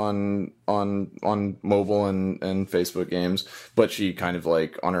on mobile and Facebook games. But she kind of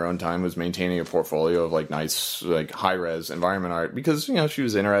like on her own time was maintaining a portfolio of like nice like high-res environment art because she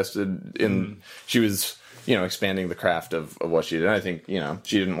was interested in she was expanding the craft of what she did. And I think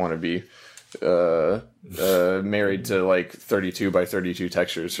she didn't want to be married to like 32 by 32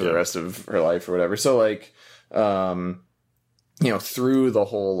 textures for the rest of her life or whatever. So like. Through the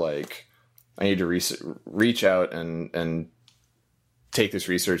whole, like, I need to reach out and take this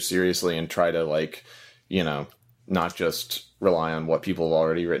research seriously and try to, like, not just rely on what people have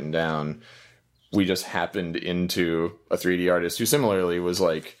already written down. We just happened into a 3D artist who similarly was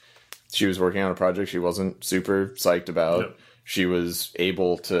like, she was working on a project she wasn't super psyched about. Yep. She was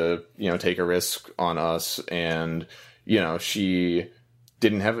able to, take a risk on us, and, she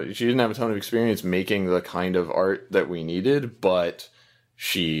didn't have a ton of experience making the kind of art that we needed, but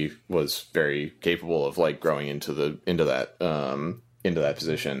she was very capable of like growing into that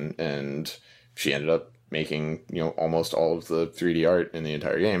position, and she ended up making almost all of the 3D art in the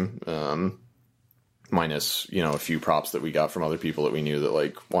entire game, minus a few props that we got from other people that we knew that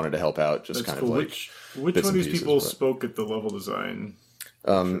like wanted to help out. Just That's kind cool. of like which one of these people spoke at the level design?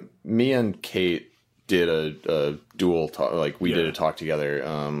 Me and Kate did a dual talk, like we did a talk together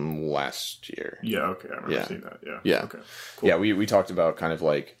last year. Yeah, okay, I remember seeing that. Yeah. Okay, cool. Yeah, we talked about kind of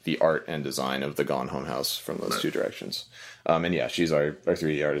like the art and design of the Gone Home house from those two directions. And yeah, she's our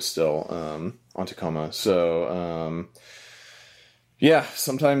 3D artist still on Tacoma. So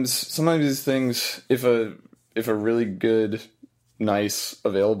sometimes these things, if a really good, nice,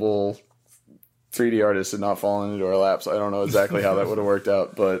 available 3D artist had not fallen into our laps, I don't know exactly how that would have worked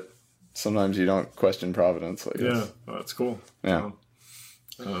out, but sometimes you don't question providence, I guess. Yeah, well, that's cool. Yeah.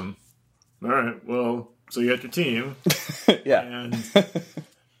 All right. Well, so you got your team. Yeah.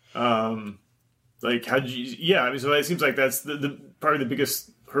 And like, how'd you? Yeah, I mean, so it seems like that's the probably the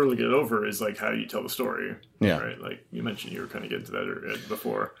biggest hurdle to get over is like, how do you tell the story? Yeah. Right. Like you mentioned, you were kind of getting to that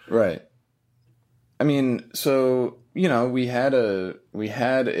before. Right. I mean, so we had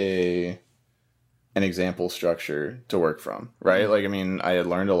an example structure to work from, right? Like, I mean, I had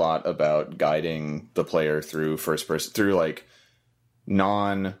learned a lot about guiding the player through through like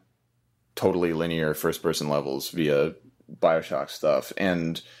non-totally linear first person levels via Bioshock stuff.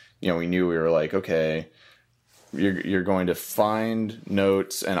 And, we knew we were like, okay, you're going to find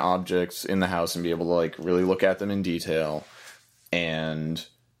notes and objects in the house and be able to like really look at them in detail. And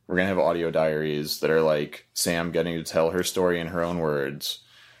we're going to have audio diaries that are like Sam getting to tell her story in her own words.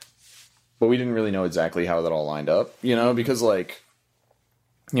 But we didn't really know exactly how that all lined up, because like,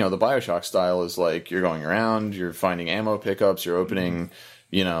 the Bioshock style is like you're going around, you're finding ammo pickups, you're opening,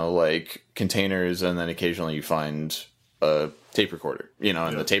 like containers, and then occasionally you find a tape recorder,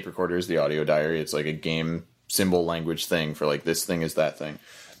 and the tape recorder is the audio diary. It's like a game symbol language thing for like this thing is that thing.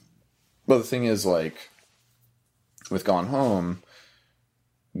 But the thing is, like, with Gone Home,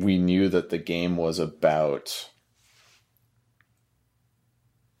 we knew that the game was about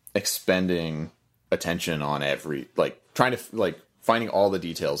expending attention on every, like, trying to, like, finding all the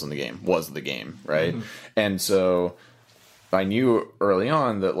details in the game was the game, right? And so I knew early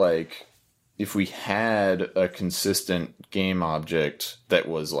on that, like, if we had a consistent game object that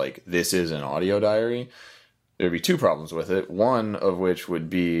was like, this is an audio diary, there'd be two problems with it. One of which would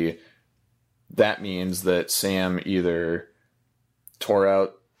be that means that Sam either tore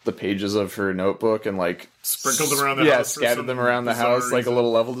out the pages of her notebook and like sprinkled them around the house, scattered them around the house like a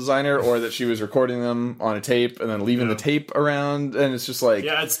little level designer, or that she was recording them on a tape and then leaving the tape around, and it's just like,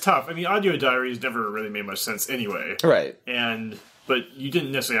 it's tough. I mean, audio diaries never really made much sense anyway, right? But you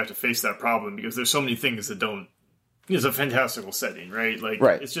didn't necessarily have to face that problem because there's so many things that don't. It's a fantastical setting, right? Like,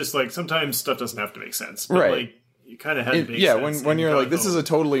 it's just like sometimes stuff doesn't have to make sense, but like you kind of had to make sense. When you're like, this is a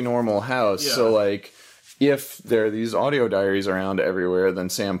totally normal house, so like, if there are these audio diaries around everywhere, then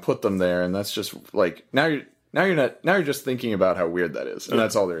Sam put them there, and that's just like, now you're just thinking about how weird that is, and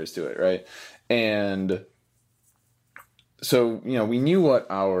that's all there is to it, right? And so, we knew what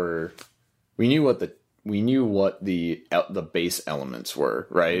the base elements were,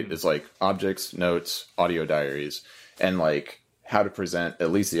 right? It's like objects, notes, audio diaries, and like how to present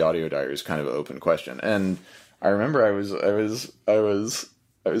at least the audio diary is kind of an open question. And I remember I was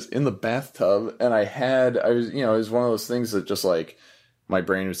in the bathtub, and it was one of those things that just like my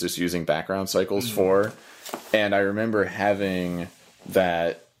brain was just using background cycles for. And I remember having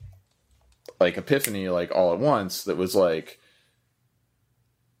that like epiphany like all at once that was like,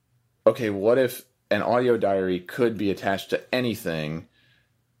 okay, what if an audio diary could be attached to anything,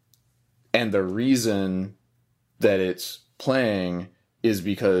 and the reason that it's playing is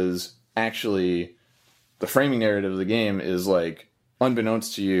because actually the framing narrative of the game is like,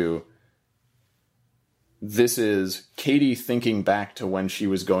 unbeknownst to you, this is Katie thinking back to when she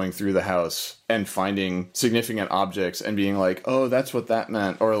was going through the house and finding significant objects and being like, oh, that's what that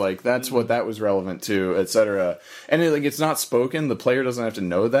meant, or like, that's what that was relevant to, etc. And it's not spoken, the player doesn't have to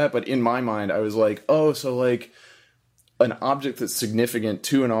know that, but in my mind, I was like, oh, so like, an object that's significant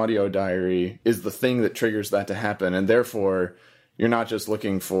to an audio diary is the thing that triggers that to happen, and therefore, you're not just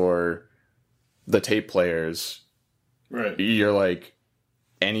looking for the tape players. Right. You're like,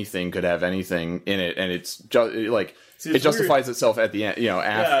 anything could have anything in it, and it's just like, it justifies itself at the end,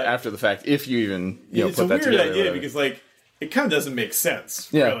 after the fact, if you even put that together. It's a weird idea because like it kind of doesn't make sense.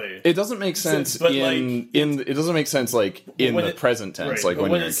 Really, it doesn't make sense it doesn't make sense like in the present tense, like when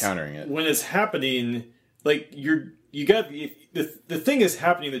you're encountering it. When it's happening, like you got the thing is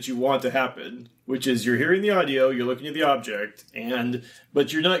happening that you want to happen, which is you're hearing the audio, you're looking at the object,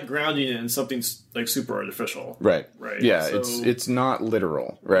 but you're not grounding it in something like super artificial. Right. Yeah, so, it's not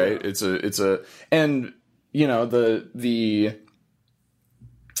literal, right? Yeah. It's a and the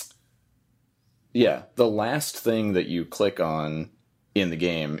last thing that you click on in the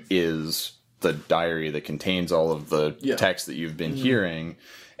game is the diary that contains all of the text that you've been hearing.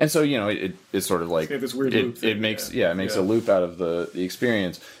 And so, it's sort of like this weird loop it makes a loop out of the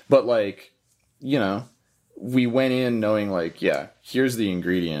experience. But like, we went in knowing like, here's the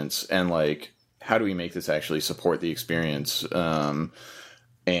ingredients, and like, how do we make this actually support the experience? And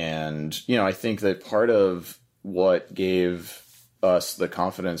I think that part of what gave us the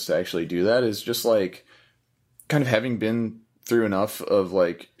confidence to actually do that is just like kind of having been through enough of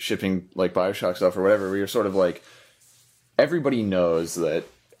like shipping like Bioshock stuff or whatever, where you're sort of like, everybody knows that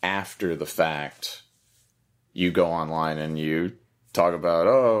after the fact, you go online and you talk about,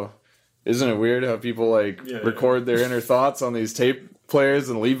 oh, isn't it weird how people like record their inner thoughts on these tape players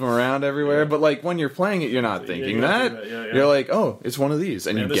and leave them around everywhere? Yeah. But like when you're playing it, you're not thinking that. You're like, oh, it's one of these,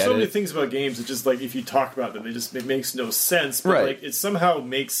 and you get it. There's so many things about games that just like if you talk about them, it makes no sense. But like it somehow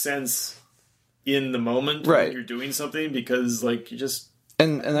makes sense in the moment when you're doing something, because like you just.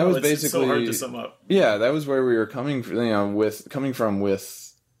 And that was basically it's so hard to sum up. Yeah, that was where we were coming from. With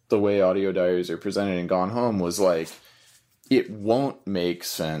the way audio diaries are presented in Gone Home, was like, it won't make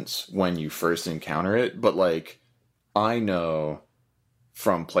sense when you first encounter it, but like, I know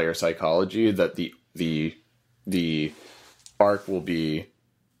from player psychology that the arc will be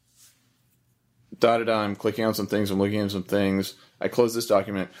I'm clicking on some things, I'm looking at some things, I close this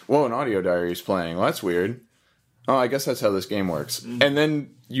document, whoa, an audio diary is playing, well, that's weird. Oh, I guess that's how this game works. Mm-hmm. And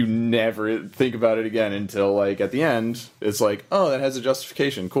then you never think about it again until, like, at the end, it's like, oh, that has a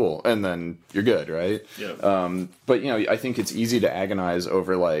justification, cool. And then you're good, right? Yeah. But, I think it's easy to agonize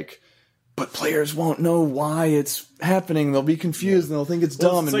over, like, but players won't know why it's happening. They'll be confused and they'll think it's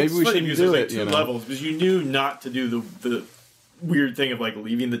dumb, and maybe we shouldn't do it. Two levels, because you knew not to do the weird thing of, like,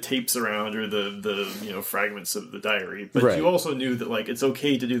 leaving the tapes around or the fragments of the diary. But you also knew that, like, it's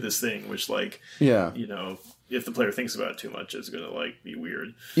okay to do this thing, which, like, if the player thinks about it too much, it's going to like be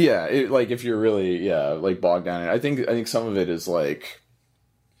weird. Yeah, like if you're really like bogged down in it. I think some of it is like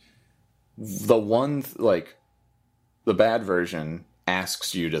the bad version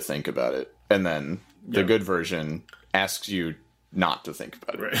asks you to think about it, and then the good version asks you not to think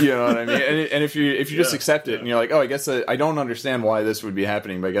about it. Right. You know what I mean? And if you just accept it and you're like, oh, I guess I don't understand why this would be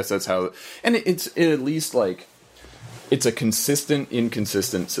happening, but I guess that's how. And it's at least like it's a consistent,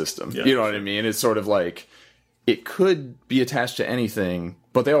 inconsistent system. Yeah, you know what I mean? It's sort of like it could be attached to anything,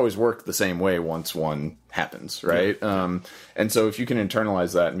 but they always work the same way once one happens, right? Yeah. And so if you can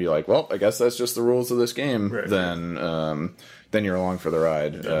internalize that and be like, well, I guess that's just the rules of this game, right, then you're along for the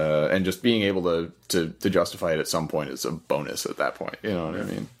ride. Yeah. And just being able to justify it at some point is a bonus at that point. You know what I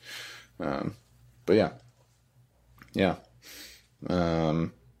mean? But yeah. Yeah.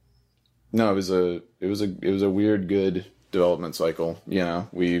 No, it was a weird, good development cycle. You know,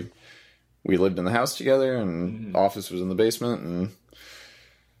 we lived in the house together, and office was in the basement, and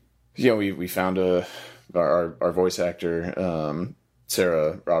we found our voice actor,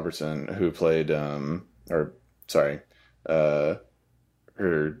 Sarah Robertson, who played her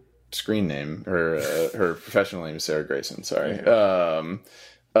screen name, her professional name is Sarah Grayson. Sorry.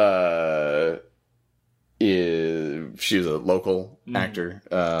 She was a local actor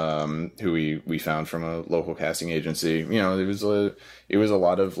who we found from a local casting agency. You know, it was a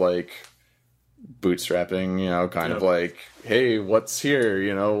lot of like bootstrapping, you know, kind of like, hey, what's here?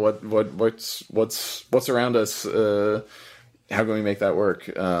 You know, what's around us? How can we make that work?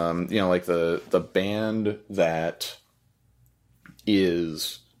 You know, like the band that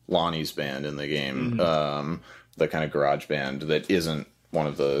is Lonnie's band in the game, the kind of garage band that isn't one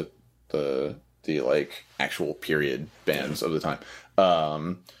of the like actual period bands of the time.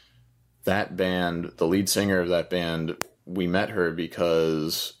 That band, the lead singer of that band, we met her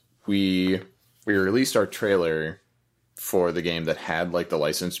because we released our trailer for the game that had like the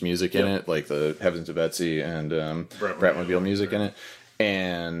licensed music in it, like the Heavens to Betsy and Bratmobile music in it.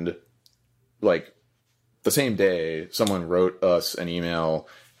 And like the same day, someone wrote us an email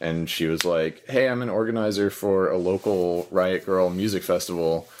and she was like, hey, I'm an organizer for a local Riot Girl music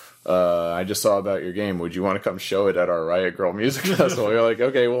festival. I just saw about your game. Would you want to come show it at our Riot Girl music festival? You're like,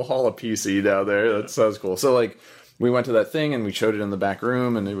 okay, we'll haul a PC down there. That sounds cool. So like we went to that thing and we showed it in the back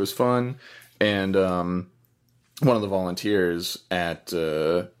room and it was fun. And one of the volunteers at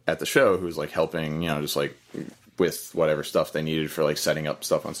the show who was like helping, you know, just like with whatever stuff they needed for like setting up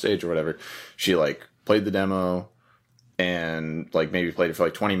stuff on stage or whatever, she like played the demo and like maybe played it for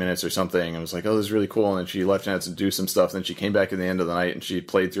like 20 minutes or something and was like, oh, this is really cool. And then she left and had to do some stuff. Then she came back at the end of the night and she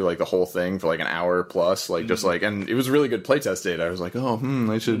played through like the whole thing for like an hour plus, like just like, and it was a really good playtest date. I was like, oh,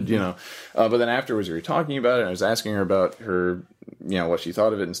 I should, you know, but then afterwards we were talking about it and I was asking her about her, you know, what she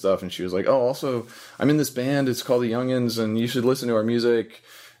thought of it and stuff. And she was like, oh, also I'm in this band. It's called the Youngins and you should listen to our music.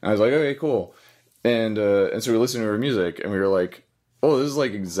 And I was like, okay, cool. And so we listened to her music and we were like, oh, this is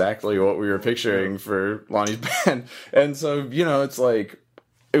like exactly what we were picturing for Lonnie's band. And so, you know, it's like,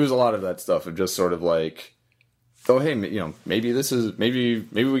 it was a lot of that stuff of just sort of like, oh, hey, you know, maybe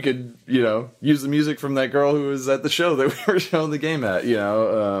we could, you know, use the music from that girl who was at the show that we were showing the game at, you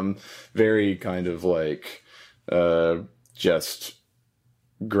know, very kind of like, just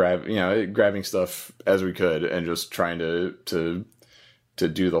grabbing stuff as we could and just trying to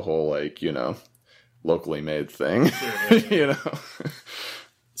do the whole, like, you know, locally made thing, you know.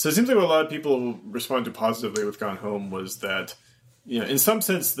 So it seems like what a lot of people responded positively with Gone Home was that, you know, in some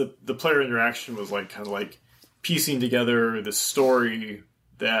sense, the player interaction was like kind of like piecing together the story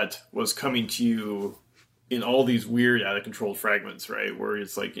that was coming to you in all these weird, out of control fragments, right? Where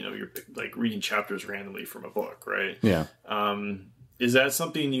it's like, you know, you're like reading chapters randomly from a book, right? Yeah. Is that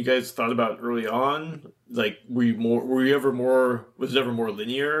something you guys thought about early on? Like, was it ever more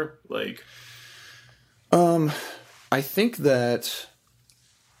linear? Like, I think that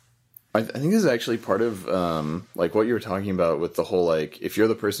I think this is actually part of like what you were talking about with the whole, like, if you're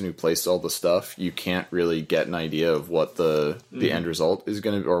the person who placed all the stuff, you can't really get an idea of what the end result is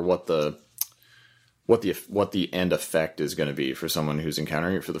going to, or what the end effect is going to be for someone who's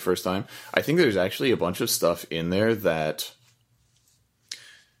encountering it for the first time. I think there's actually a bunch of stuff in there that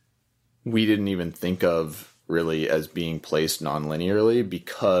we didn't even think of really as being placed non-linearly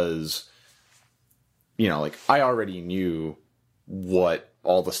because, you know, like, I already knew what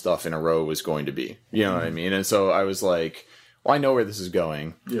all the stuff in a row was going to be. You know what I mean? And so I was like, well, I know where this is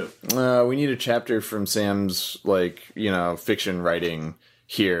going. Yeah. We need a chapter from Sam's, like, you know, fiction writing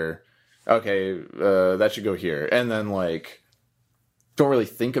here. Okay, that should go here. And then, like, don't really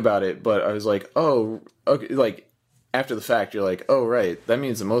think about it, but I was like, oh, okay, like, after the fact, you're like, oh, right, that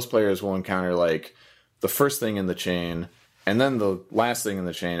means that most players will encounter, like, the first thing in the chain, and then the last thing in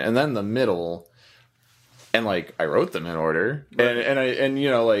the chain, and then the middle. And like I wrote them in order, right. and you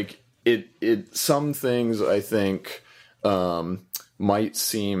know, like it some things I think might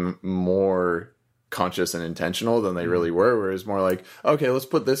seem more conscious and intentional than they really were. Whereas more like, okay, let's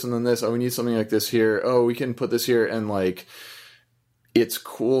put this and then this. Oh, we need something like this here. Oh, we can put this here, and like it's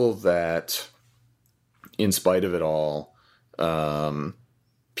cool that in spite of it all,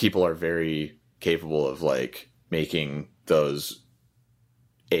 people are very capable of like making those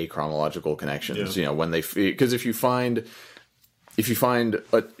chronological connections. You know, when they, because if you find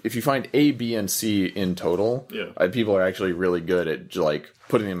A, B, and C in total, people are actually really good at like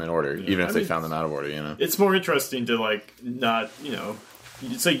putting them in order, even if they found them out of order. You know, it's more interesting to like not, you know,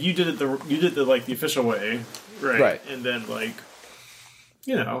 it's like you did it the like the official way, right? And then like,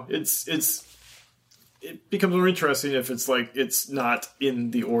 you know, it becomes more interesting if it's like it's not in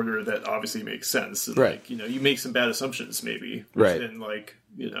the order that obviously makes sense. And like, you know, you make some bad assumptions maybe, and like,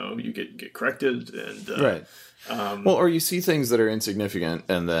 you know, you get corrected and well, or you see things that are insignificant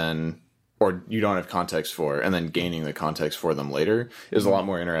and then, or you don't have context for, and then gaining the context for them later is a lot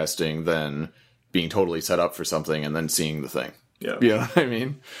more interesting than being totally set up for something and then seeing the thing. Yeah, you know what I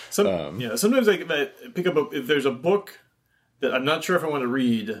mean. Sometimes I pick up if there's a book that I'm not sure if I want to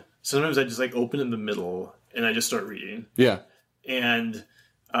read. Sometimes I just like open in the middle and I just start reading. Yeah, and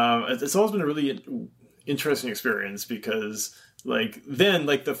it's always been a really interesting experience because like then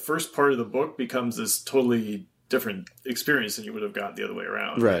like the first part of the book becomes this totally different experience than you would have gotten the other way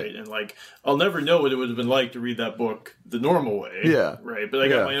around, right? And like I'll never know what it would have been like to read that book the normal way, right? But I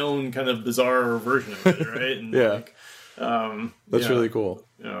got my own kind of bizarre version of it, right? And like, that's really cool.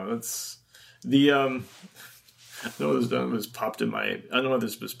 You know, that's the I don't know this popped in my. I don't know if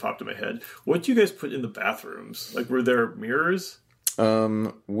this was popped in my head. What do you guys put in the bathrooms? Like, were there mirrors?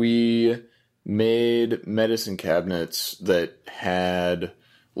 We made medicine cabinets that had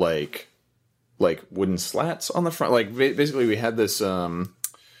like wooden slats on the front. Like basically, we had this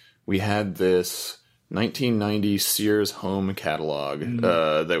 1990 Sears home catalog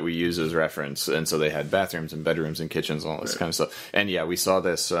that we use as reference, and so they had bathrooms and bedrooms and kitchens and all this kind of stuff. And yeah, we saw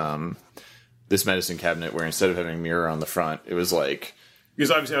this this medicine cabinet where instead of having a mirror on the front, it was like,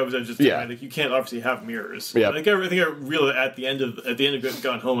 because obviously I was just like, you can't obviously have mirrors. Yeah, like I think I realized at the end of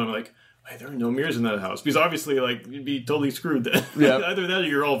Gone Home, I'm like, wait, there are no mirrors in that house, because obviously like you'd be totally screwed then. Yeah, either that or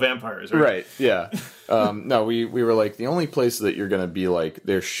you're all vampires, right? Right. Yeah. No, we were like, the only place that you're going to be like,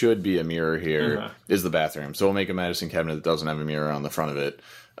 there should be a mirror here is the bathroom. So we'll make a medicine cabinet that doesn't have a mirror on the front of it.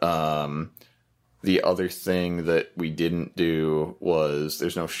 The other thing that we didn't do was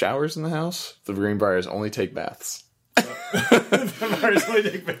there's no showers in the house. The Greenbriers only take baths. Vampires only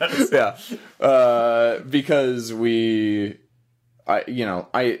take baths. Yeah. Because you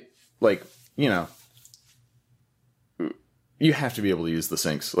have to be able to use the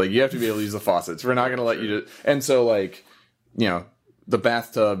sinks. Like, you have to be able to use the faucets. We're not going to let you and so, like, you know, the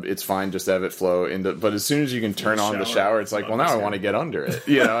bathtub, it's fine just to have it flow into, but as soon as you can turn on the shower, it's like, well, now I want to get under it.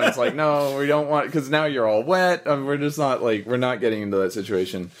 You know, and it's like, no, we don't want, because now you're all wet. We're just not like, we're not getting into that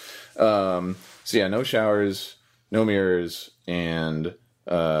situation. So yeah, no showers, no mirrors, and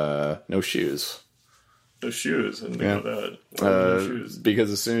no shoes. No shoes. I didn't think of that. No shoes?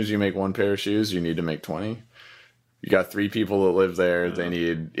 Because as soon as you make one pair of shoes, you need to make 20. You got 3 people that live there. Yeah. They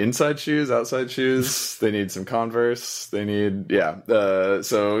need inside shoes, outside shoes. They need some Converse. They need,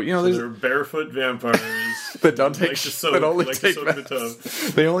 so, you know, they're barefoot vampires that don't take, that only take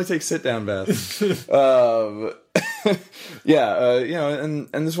baths. They only take sit-down baths. You know, and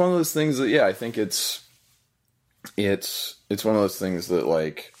it's one of those things that, I think it's one of those things that,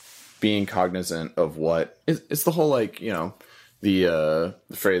 like, being cognizant of what, it's the whole, like, you know, the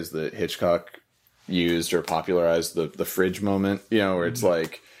phrase that Hitchcock used or popularized, the fridge moment, you know, where it's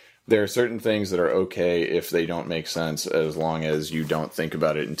like, there are certain things that are okay if they don't make sense, as long as you don't think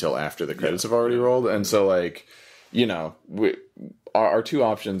about it until after the credits have already rolled. And so, like, you know, our 2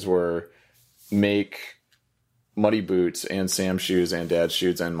 options were make Muddy boots and Sam's shoes and Dad's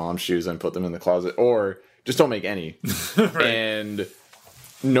shoes and Mom's shoes and put them in the closet, or just don't make any. Right. And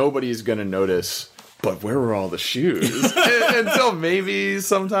nobody's gonna notice, but where were all the shoes? Until maybe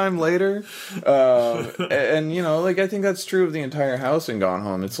sometime later. And, you know, like, I think that's true of the entire house in Gone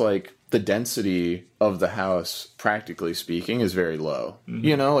Home. It's like, the density of the house, practically speaking, is very low. Mm-hmm.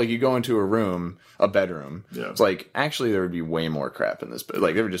 You know, like, you go into a bedroom. Yeah. It's like, actually, there would be way more crap in this.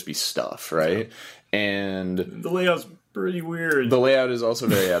 Like, there would just be stuff, right? Yeah. And the layout's pretty weird. The layout is also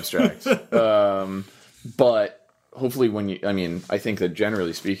very abstract. But hopefully I think that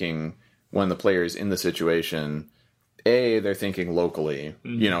generally speaking, when the player is in the situation, they're thinking locally,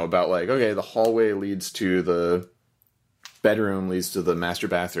 about like, okay, the hallway leads to the bedroom, leads to the master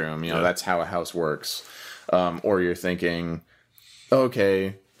bathroom, that's how a house works. Or you're thinking,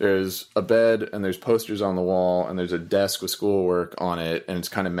 okay, there's a bed and there's posters on the wall and there's a desk with schoolwork on it and it's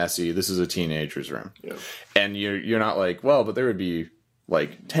kind of messy. This is a teenager's room. Yeah. And you're not like, well, but there would be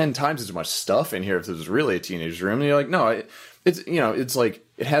like 10 times as much stuff in here if this was really a teenager's room. And you're like, no, it's like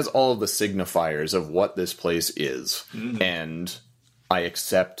it has all of the signifiers of what this place is. Mm-hmm. And I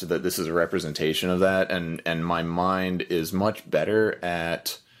accept that this is a representation of that. And my mind is much better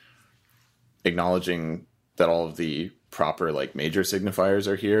at acknowledging that all of the proper like major signifiers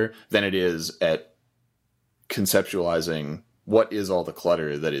are here than it is at conceptualizing what is all the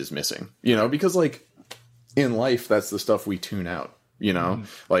clutter that is missing, because like in life, that's the stuff we tune out,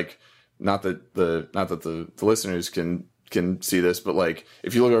 like not that the listeners can see this, but like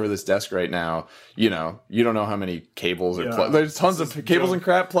if you look over this desk right now, you don't know how many cables are plugged. There's tons of cables and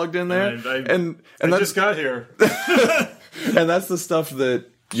crap plugged in there. And I just got here. And that's the stuff that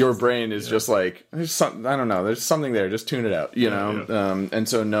your brain is just like, there's something, I don't know, there's something there, just tune it out, and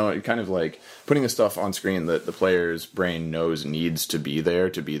so no, it kind of like putting the stuff on screen that the player's brain knows needs to be there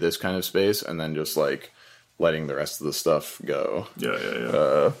to be this kind of space, and then just like letting the rest of the stuff go.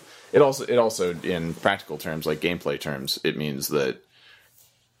 It also in practical terms, like gameplay terms, it means that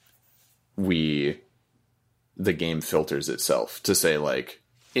the game filters itself to say like,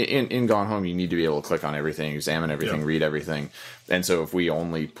 in Gone Home, you need to be able to click on everything, examine everything, read everything. And so if we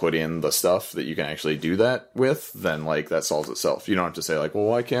only put in the stuff that you can actually do that with, then like that solves itself. You don't have to say like, well,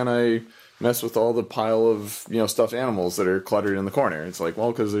 why can't I mess with all the pile of, stuffed animals that are cluttered in the corner? It's like,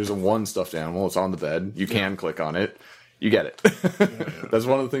 well, because there's a one stuffed animal, it's on the bed, you can click on it, you get it. That's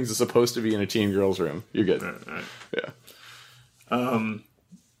one of the things that's supposed to be in a teen girl's room. You're good. Right. Yeah.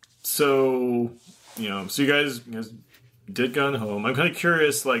 So you guys did Gone Home. I'm kind of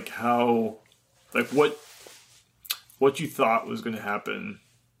curious, like how, like what you thought was going to happen,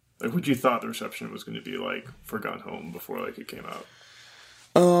 like what you thought the reception was going to be like for Gone Home before like it came out.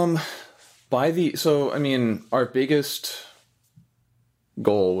 Our biggest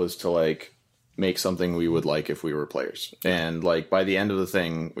goal was to like make something we would like if we were players, and like by the end of the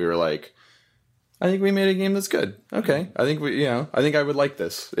thing, we were like, I think we made a game that's good. Okay, I think I think I would like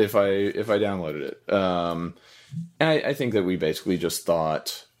this if I downloaded it. And I think that we basically just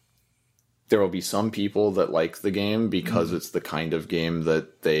thought there will be some people that like the game because it's the kind of game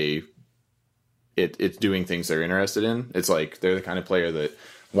that it's doing things they're interested in. It's like they're the kind of player that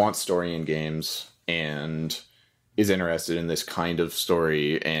wants story in games and is interested in this kind of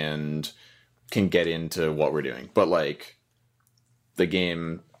story and can get into what we're doing. But like the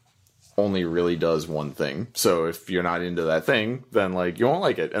game only really does one thing. So if you're not into that thing, then like you won't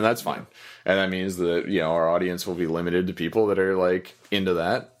like it, and that's fine. And that means that our audience will be limited to people that are like into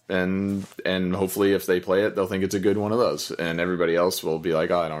that, and hopefully if they play it, they'll think it's a good one of those, and everybody else will be like,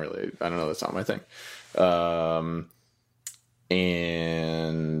 oh, I don't know, that's not my thing.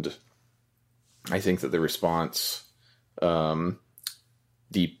 And I think that the response,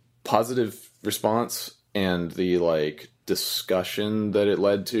 the positive response and the like discussion that it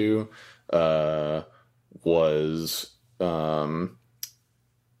led to was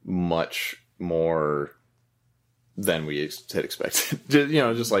much more than we had expected.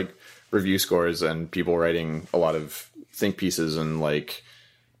 Just like review scores and people writing a lot of think pieces and like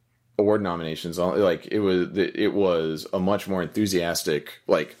award nominations. Like it was a much more enthusiastic,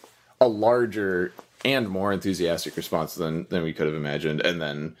 like a larger and more enthusiastic response than we could have imagined. And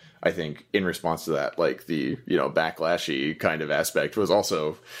then I think in response to that, like the, backlashy kind of aspect was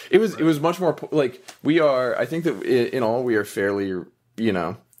also, it was much more like I think that in all we are fairly,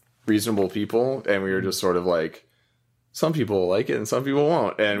 reasonable people. And we were just sort of like, some people like it and some people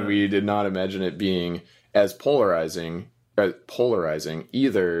won't. And we did not imagine it being as polarizing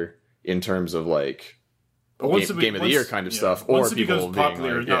either in terms of like game of the year kind of stuff. Once it becomes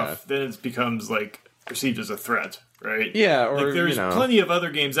popular enough, then it becomes like perceived as a threat, right? Yeah, or like there's plenty of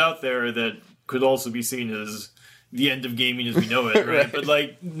other games out there that could also be seen as the end of gaming as we know it, right? Right. But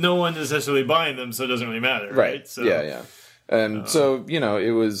like no one is necessarily buying them, so it doesn't really matter, right? So, yeah. And so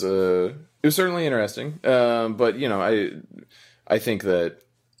it was certainly interesting, but I think that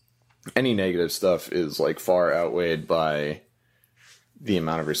any negative stuff is like far outweighed by the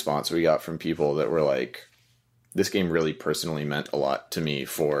amount of response we got from people that were like, this game really personally meant a lot to me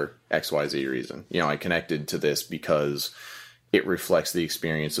for XYZ reason. I connected to this because it reflects the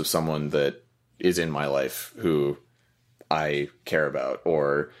experience of someone that is in my life who I care about,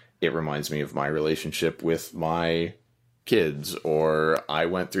 or it reminds me of my relationship with my kids, or I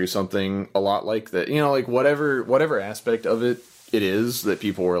went through something a lot like that. Like whatever aspect of it is that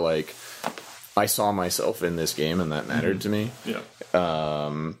people were like, I saw myself in this game and that mattered to me. Yeah.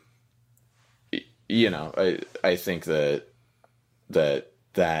 I think that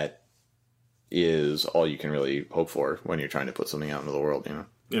is all you can really hope for when you're trying to put something out into the world,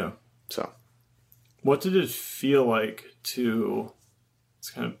 Yeah. So, what did it feel like to? It's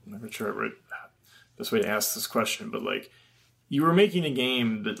kind of, I'm not sure right this way to ask this question, but like, you were making a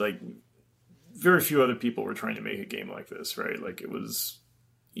game that like very few other people were trying to make a game like this, right? Like it was,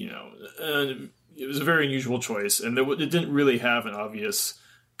 it was a very unusual choice, and it didn't really have an obvious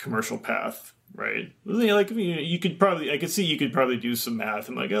commercial path. Right, like you could probably, I could see you could probably do some math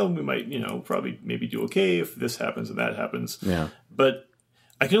and like, oh, we might, probably maybe do okay if this happens and that happens. Yeah, but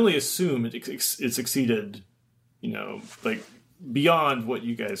I can only assume it succeeded, like beyond what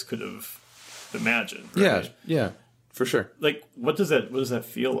you guys could have imagined. Right? Yeah, for sure. Like, what does that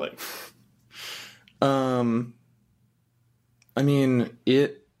feel like? I mean,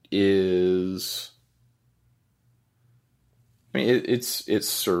 it is. I mean, it's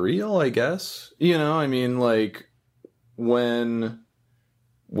surreal, I guess. I mean, like when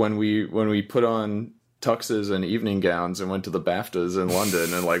we put on tuxes and evening gowns and went to the BAFTAs in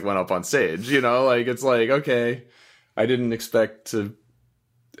London and like went up on stage, like it's like, okay, I didn't expect to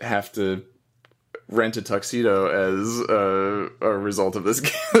have to rent a tuxedo as a result of this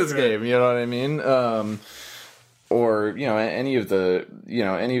game. You know what I mean? Or any of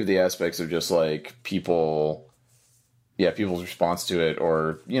the aspects of just like people's response to it,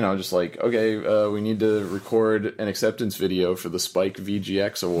 or just like, okay, we need to record an acceptance video for the Spike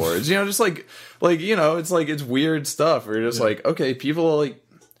VGX Awards. Just like it's like, it's weird stuff. We're just like, okay, people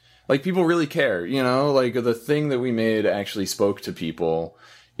like people really care. Like the thing that we made actually spoke to people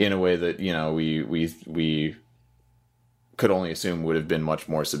in a way that we could only assume would have been much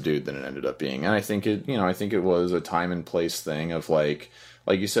more subdued than it ended up being. And I think it was a time and place thing of like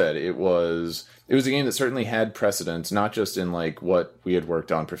you said, it was a game that certainly had precedence, not just in like what we had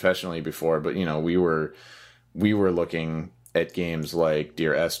worked on professionally before, but we were looking at games like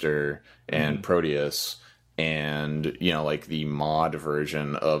Dear Esther and Proteus, and like the mod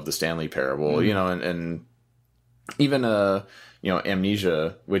version of the Stanley Parable, and even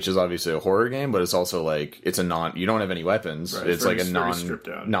Amnesia, which is obviously a horror game, but it's also like you don't have any weapons. Right, it's like a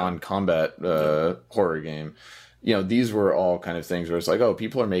non-combat horror game. These were all kind of things where it's like, oh,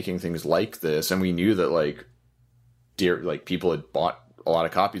 people are making things like this, and we knew that people had bought a lot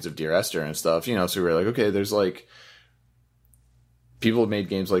of copies of Dear Esther and stuff, so we were like, okay, there's like people have made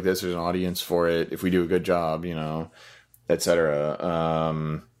games like this, there's an audience for it if we do a good job,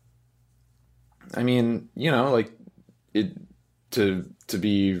 etc. I mean, like it to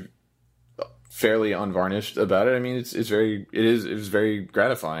be fairly unvarnished about it. I mean, it was very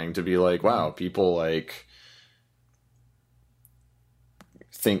gratifying to be like, wow, people like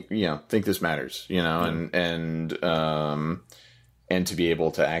think this matters, and to be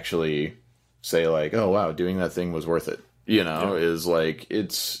able to actually say like, oh wow, doing that thing was worth it, is like,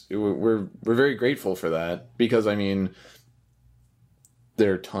 we're very grateful for that, because I mean,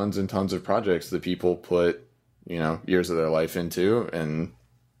 there are tons and tons of projects that people put years of their life into, and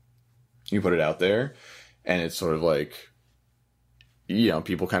you put it out there and it's sort of like,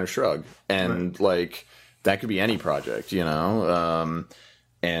 people kind of shrug, and like that could be any project,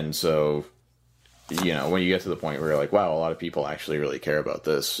 and so, when you get to the point where you're like, wow, a lot of people actually really care about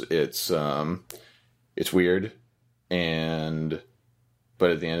this, it's weird,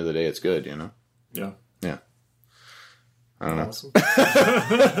 but at the end of the day, it's good, Yeah. Yeah. I don't know. Awesome.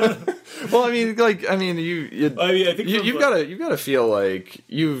 Well, I think you've got to feel like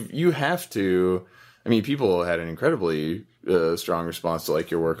you have to. I mean, people had an incredibly strong response to like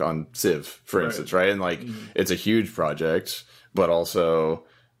your work on Civ, for instance, right? And like, it's a huge project, but also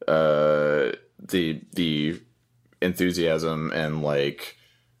the enthusiasm and like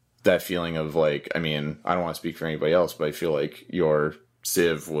that feeling of like, I mean, I don't want to speak for anybody else, but I feel like your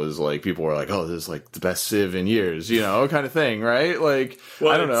Civ was like, people were like, oh, this is like the best Civ in years, kind of thing, right? Like,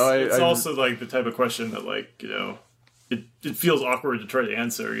 well, I don't know. It's also like the type of question that like, it feels awkward to try to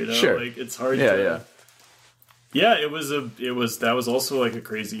answer, Sure. Like it's hard to... Yeah, that was also like a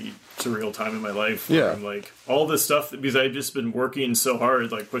crazy surreal time in my life where I'm like, all this stuff, because I've just been working so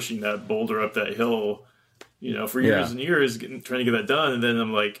hard, like pushing that boulder up that hill, for years and years, trying to get that done, and then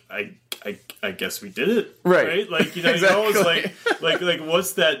I'm like, I guess we did it, right? Like, exactly. You always like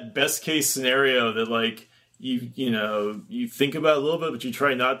what's that best case scenario that like you think about a little bit, but you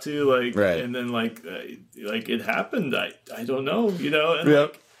try not to, like, and then like it happened. I don't know, and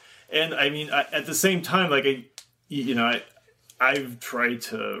like, and I mean, at the same time, like I've tried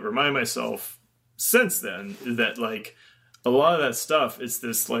to remind myself since then that like a lot of that stuff is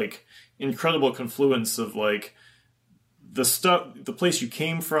this like incredible confluence of like the place you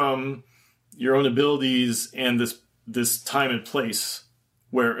came from, your own abilities, and this time and place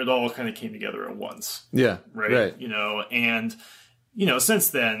where it all kind of came together at once. Yeah. Right. And since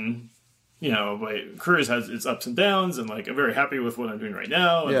then, my career has its ups and downs, and like I'm very happy with what I'm doing right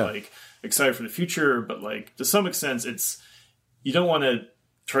now, and like excited for the future. But like to some extent, you don't want to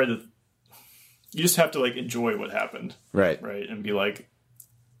try to. You just have to like enjoy what happened, right, and be like,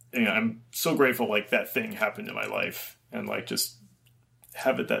 I'm so grateful like that thing happened in my life, and like just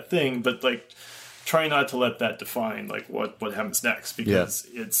have it that thing, but like try not to let that define like what happens next, because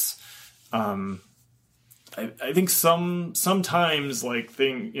it's. I think sometimes like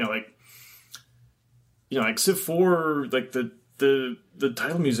like Civ 4, like the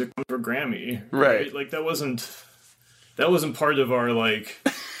title music won for Grammy, right? Like that wasn't part of our like,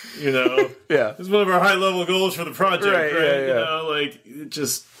 yeah, it's one of our high level goals for the project, right? Like it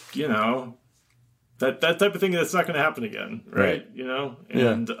just, that type of thing that's not going to happen again, right?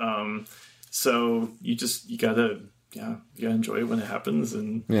 And so you gotta enjoy it when it happens,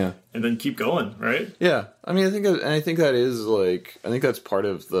 and then keep going, right? Yeah, I mean, I think that is like, I think that's part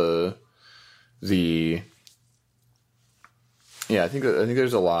of the I think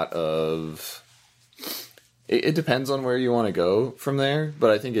there's a lot of it depends on where you want to go from there, but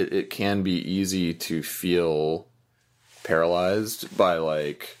I think it can be easy to feel paralyzed by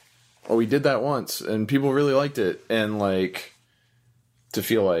like, oh, we did that once and people really liked it, and like to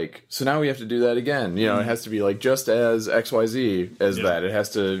feel like, so now we have to do that again. It has to be like just as XYZ as that. It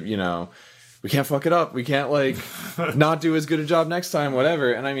has to, we can't fuck it up. We can't like not do as good a job next time,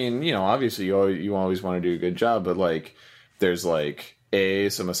 whatever. And I mean, obviously you always want to do a good job, but like there's like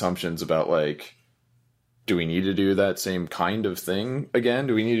some assumptions about like, do we need to do that same kind of thing again?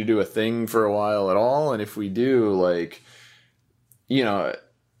 Do we need to do a thing for a while at all? And if we do, like,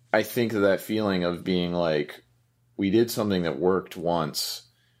 I think that feeling of being like, we did something that worked once,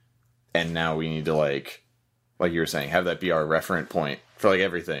 and now we need to like you were saying, have that be our referent point for like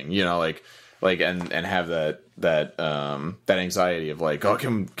everything, and have that anxiety of like, oh,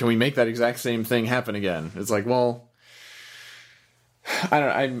 can we make that exact same thing happen again? It's like, well, I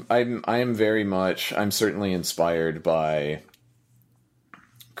don't know. I'm certainly inspired by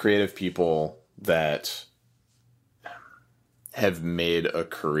creative people that have made a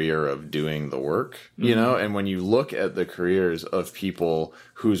career of doing the work, and when you look at the careers of people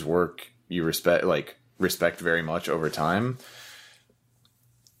whose work you respect very much over time,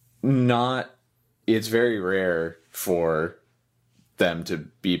 it's very rare for them to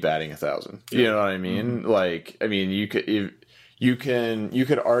be batting 1,000. You know what I mean? Like, I mean, you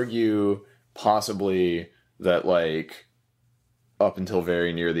could argue possibly that like up until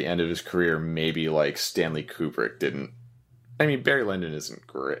very near the end of his career, maybe like Stanley Kubrick didn't. I mean, Barry Lyndon isn't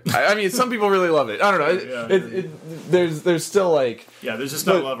great. I mean, some people really love it. I don't know. There's still like, there's just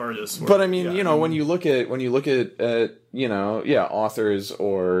not a lot of artists. But I mean, when you look at authors,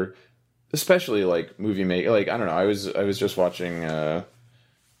 or especially like movie making, like I don't know. I was just watching.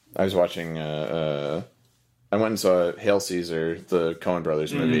 I went and saw Hail Caesar, the Coen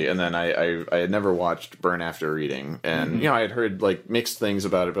Brothers movie, and then I had never watched Burn After Reading, and I had heard like mixed things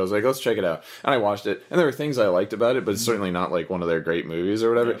about it, but I was like, let's check it out, and I watched it, and there were things I liked about it, but it's certainly not like one of their great movies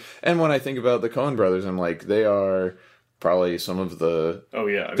or whatever. And when I think about the Coen Brothers, I'm like, they are probably some of the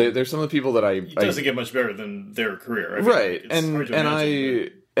they're some of the people that it doesn't get much better than their career, right?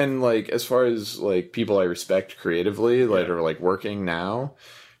 And like as far as like people I respect creatively, like are like working now,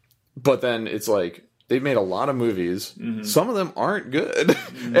 but then it's like, they've made a lot of movies. Some of them aren't good.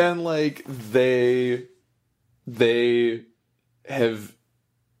 And like they have,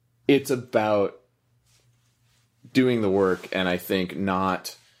 it's about doing the work, and I think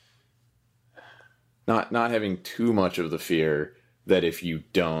not having too much of the fear that if you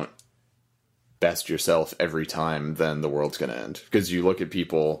don't best yourself every time, then the world's going to end. Because you look at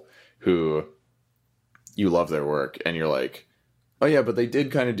people who you love their work and you're like, oh yeah, but they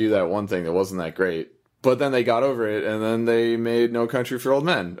did kind of do that one thing that wasn't that great. But then they got over it, and then they made No Country for Old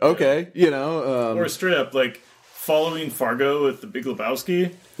Men. Okay, or straight up like following Fargo with The Big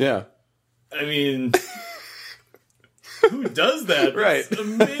Lebowski. Yeah, I mean, who does that? Right, it's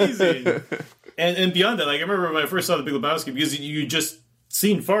amazing. And beyond that, like I remember when I first saw The Big Lebowski, because you just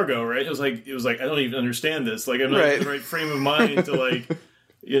seen Fargo, right? It was like I don't even understand this. Like I'm not in the right frame of mind to like.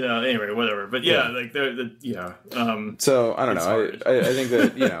 Anyway, whatever. But like so I don't know. I think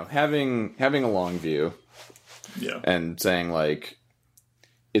that having a long view, and saying like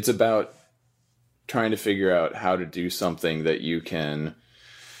it's about trying to figure out how to do something that you can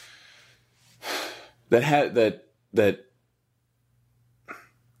that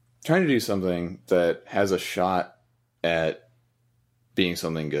trying to do something that has a shot at being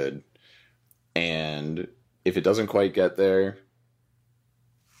something good, and if it doesn't quite get there,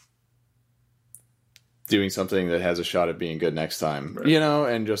 doing something that has a shot at being good next time, right.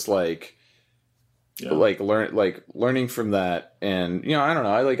 And just learning from that. And I don't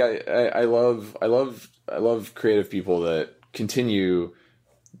know, I love creative people that continue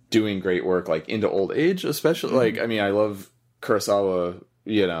doing great work into old age, especially. I love Kurosawa,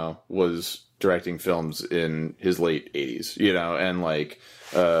 was directing films in his late 80s,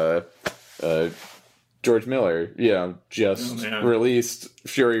 and George Miller, just released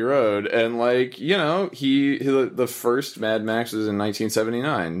Fury Road, and the first Mad Max was in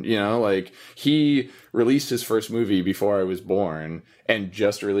 1979. He released his first movie before I was born, and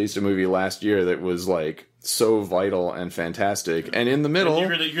just released a movie last year that was so vital and fantastic. And in the middle,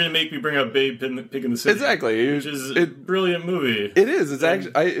 you're gonna make me bring up Babe Pig in the City, exactly, which is a brilliant movie. It is.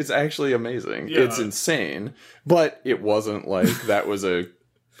 It's actually amazing. Yeah. It's insane, but it wasn't that was a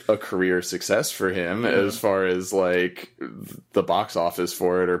career success for him as far as the box office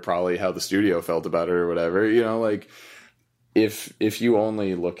for it, or probably how the studio felt about it or whatever. If you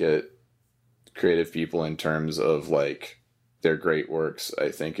only look at creative people in terms of their great works, I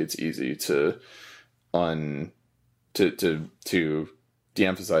think it's easy to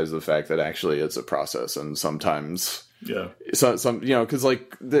de-emphasize the fact that actually it's a process, and sometimes some because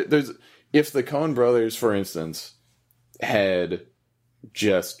there's, if the Coen brothers, for instance, had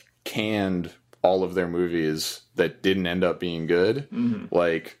just canned all of their movies that didn't end up being good,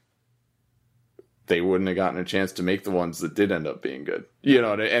 they wouldn't have gotten a chance to make the ones that did end up being good,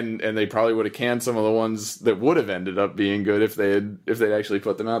 and they probably would have canned some of the ones that would have ended up being good if they'd actually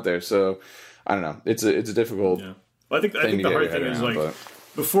put them out there. So I don't know, it's a difficult Well, I think the hard thing is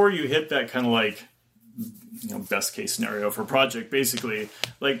before you hit that kind of best case scenario for a project, basically,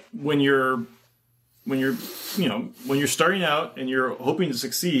 when you're starting out and you're hoping to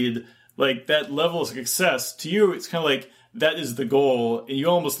succeed, that level of success to you, it's kind of that is the goal, and you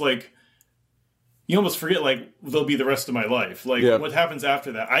almost forget there'll be the rest of my life. What happens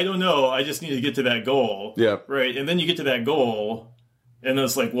after that? I don't know. I just need to get to that goal. Yeah. Right. And then you get to that goal, and then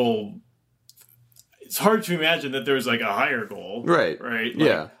it's it's hard to imagine that there's a higher goal. Right.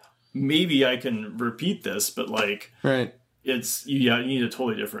 Right. Maybe I can repeat this, but right. It's you need a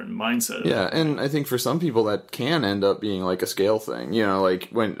totally different mindset. Yeah, and I think for some people that can end up being a scale thing.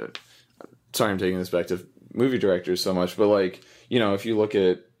 When, sorry, I'm taking this back to movie directors so much, but if you look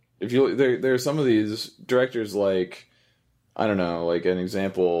there are some of these directors I don't know, an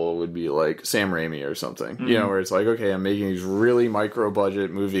example would be Sam Raimi or something. Where it's okay, I'm making these really micro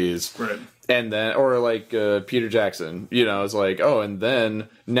budget movies, right? And then Peter Jackson, it's and then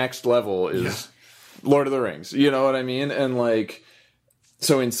next level is. Yeah. Lord of the Rings, you know what I mean? And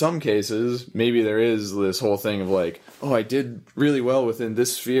so in some cases, maybe there is this whole thing of I did really well within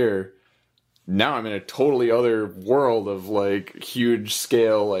this sphere. Now I'm in a totally other world of huge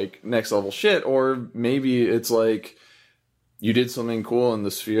scale, next level shit. Or maybe it's you did something cool in the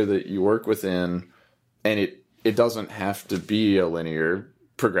sphere that you work within, and it doesn't have to be a linear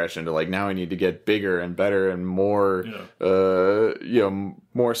progression to now I need to get bigger and better and more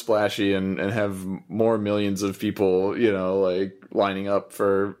more splashy and have more millions of people lining up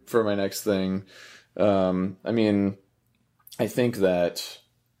for my next thing. I think that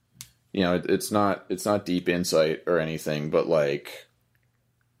it's not deep insight or anything, but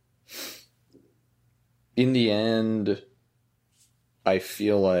in the end I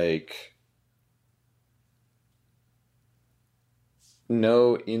feel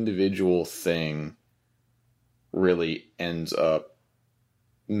no individual thing really ends up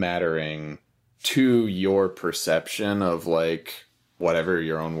mattering to your perception of whatever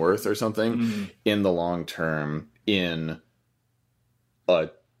your own worth or something in the long term in a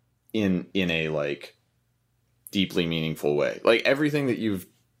deeply meaningful way. Everything that you've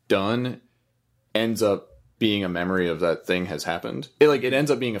done ends up being a memory of that thing has happened. It ends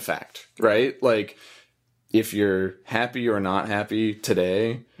up being a fact, right? If you're happy or not happy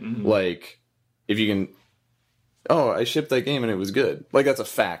today, if you can, I shipped that game and it was good. That's a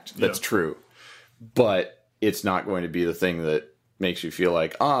fact. That's true. But it's not going to be the thing that makes you feel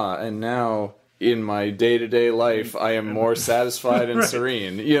and now in my day-to-day life, I am more satisfied and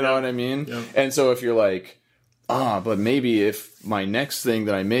serene. You know what I mean? Yep. And so if you're but maybe if my next thing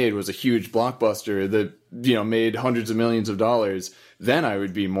that I made was a huge blockbuster that, made hundreds of millions of dollars, then I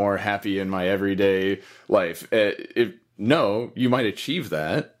would be more happy in my everyday life. No, you might achieve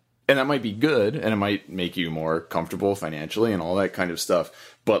that, and that might be good, and it might make you more comfortable financially and all that kind of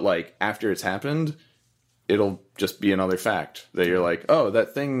stuff. But like after it's happened, it'll just be another fact that you're like, oh,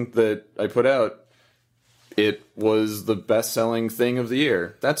 that thing that I put out, it was the best-selling thing of the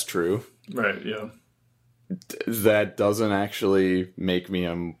year. That's true. Right, yeah. That doesn't actually make me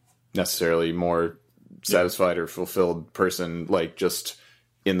a necessarily more satisfied or fulfilled person, like, just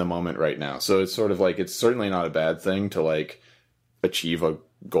in the moment right now. So it's sort of like, it's certainly not a bad thing to, like, achieve a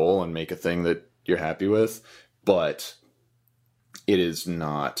goal and make a thing that you're happy with, but it is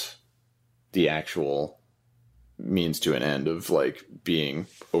not the actual means to an end of, like, being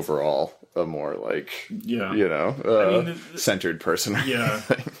overall a more, like, centered person. Yeah.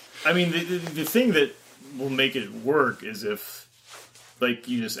 I mean, the thing that will make it work is if, like,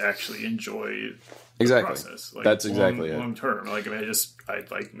 you just actually enjoy the process. Like, that's exactly it. Long term. Like, I mean, I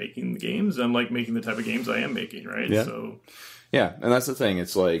like making the games. I'm like making the type of games I am making, right? Yeah. So, yeah, and that's the thing.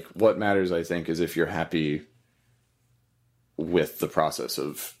 It's like, what matters, I think, is if you're happy with the process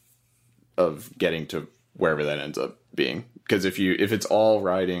of getting to wherever that ends up being. Because if it's all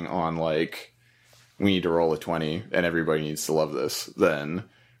riding on, like, we need to roll a 20 and everybody needs to love this, then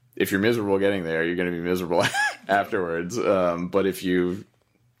if you're miserable getting there, you're going to be miserable afterwards. But if you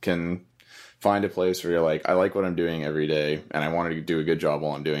can find a place where you're like, I like what I'm doing every day and I want to do a good job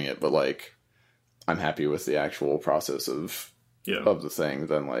while I'm doing it, but, like, I'm happy with the actual process of the thing,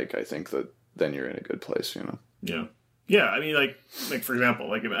 then, like, I think that then you're in a good place, you know? Yeah. Yeah, I mean, like for example,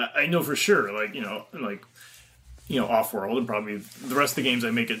 like, I know for sure, like, Off-World and probably the rest of the games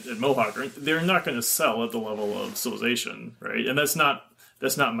I make at Mohawk, they're not going to sell at the level of Civilization, right? And that's not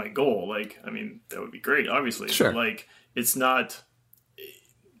my goal. Like, I mean, that would be great, obviously. Sure. But, like, it's not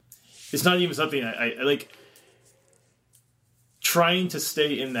even something I like. Trying to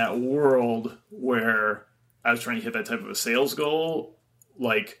stay in that world where I was trying to hit that type of a sales goal,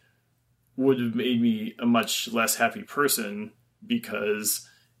 like, would have made me a much less happy person because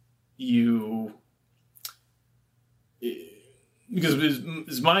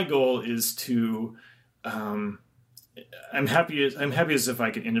my goal is to I'm happy as if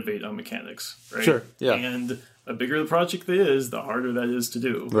I can innovate on mechanics, right? Sure, yeah. And the bigger the project is, the harder that is to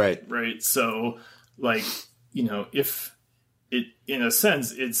do. Right. So, like, if it, in a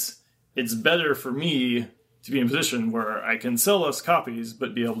sense, it's better for me to be in a position where I can sell less copies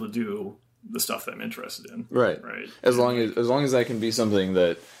but be able to do the stuff that I'm interested in. Right. As long as that can be something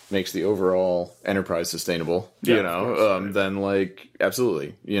that makes the overall enterprise sustainable, then, like,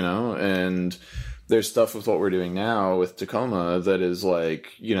 absolutely, and there's stuff with what we're doing now with Tacoma that is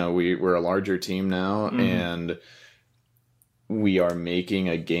like, we're a larger team now, and we are making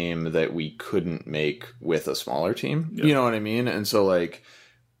a game that we couldn't make with a smaller team. Yep. You know what I mean? And so, like,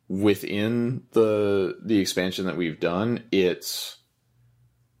 within the expansion that we've done, it's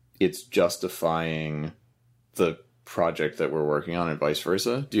justifying the project that we're working on and vice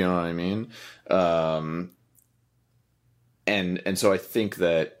versa. Do you know what I mean? And so I think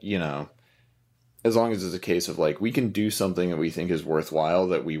that, as long as it's a case of, like, we can do something that we think is worthwhile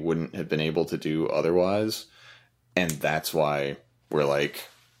that we wouldn't have been able to do otherwise, and that's why we're, like,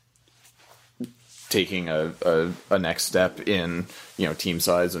 taking a next step in, team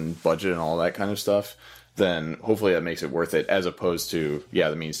size and budget and all that kind of stuff, then hopefully that makes it worth it, as opposed to,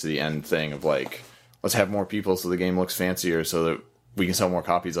 the means to the end thing of, like, let's have more people so the game looks fancier so that we can sell more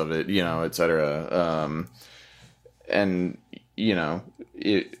copies of it, et cetera. And,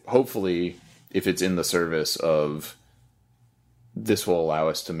 hopefully, if it's in the service of this will allow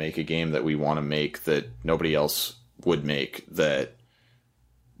us to make a game that we want to make that nobody else would make, that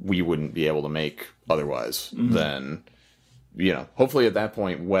we wouldn't be able to make otherwise, then, hopefully at that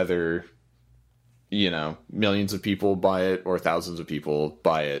point, whether, millions of people buy it or thousands of people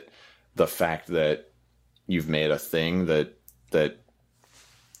buy it, the fact that you've made a thing that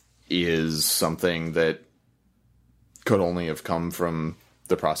is something that could only have come from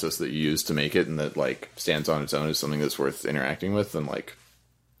the process that you used to make it, and that, like, stands on its own as something that's worth interacting with, and, like,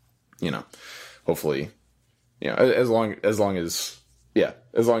 hopefully, as long as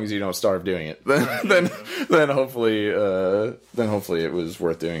you don't starve doing it, then hopefully it was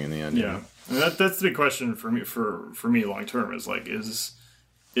worth doing in the end. Yeah, that's the big question for me long term, is, like, is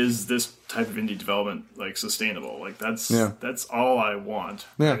this type of indie development, like, sustainable? Like, that's all I want,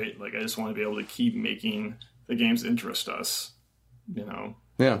 right? Like, I just want to be able to keep making the games that interest us,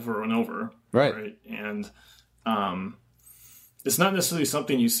 over and over, right? And it's not necessarily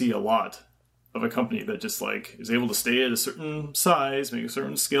something you see a lot of a company that just, like, is able to stay at a certain size, make a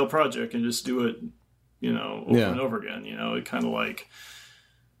certain scale project, and just do it, over and over again. It kind of, like,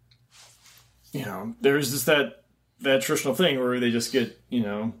 there's just that traditional thing where they just get,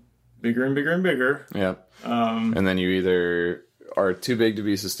 bigger and bigger and bigger. Yeah. And then you either are too big to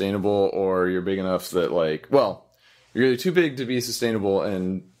be sustainable, or you're big enough that you're either too big to be sustainable,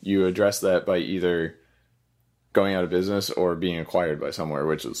 and you address that by either going out of business or being acquired by somewhere,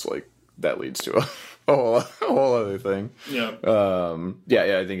 which is that leads to a whole other thing. Yeah.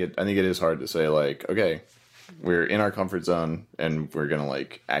 I think it is hard to say okay, we're in our comfort zone and we're gonna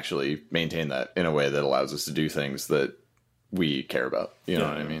actually maintain that in a way that allows us to do things that we care about. You know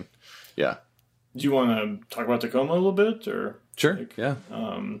what I mean? Yeah. Do you want to talk about Tacoma a little bit, or sure? Yeah.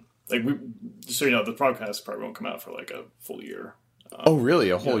 Just so you know, the podcast probably won't come out for a full year. Oh, really?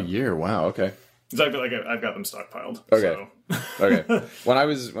 A whole year? Wow. Okay. Exactly. I've got them stockpiled. Okay. So. Okay. When I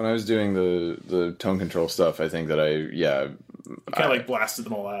was doing the tone control stuff, I think that you kind of blasted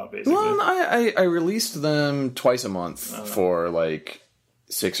them all out, basically. Well, I released them twice a month for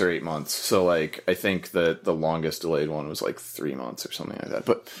 6 or 8 months. So I think that the longest delayed one was 3 months or something like that.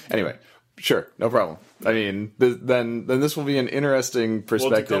 But anyway, sure, no problem. I mean, then this will be an interesting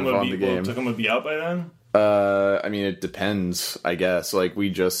perspective on the game. Will Tacoma be out by then? I mean, it depends, I guess. We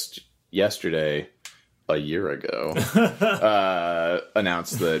just yesterday, a year ago,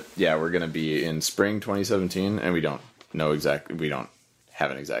 announced that we're going to be in spring 2017, and we don't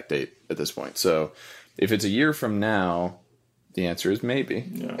have an exact date at this point. So if it's a year from now, the answer is maybe.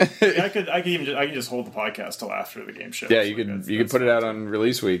 Yeah, I can just hold the podcast till after the game show. Yeah, you could put it out on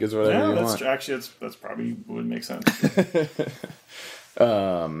release week as whatever you want. Actually, that's probably would make sense.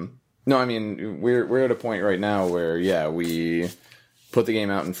 No, I mean we're at a point right now where we put the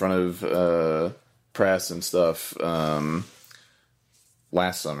game out in front of press and stuff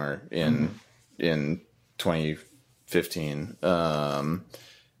last summer in 2015.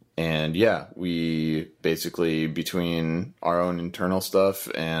 And we basically, between our own internal stuff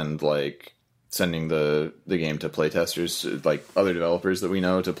and sending the game to playtesters, other developers that we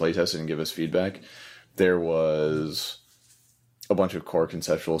know to playtest it and give us feedback, there was a bunch of core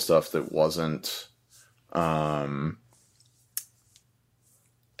conceptual stuff that wasn't as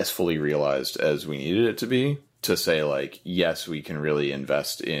fully realized as we needed it to be, to say yes, we can really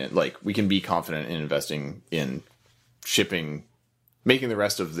invest in, we can be confident in investing in shipping, making the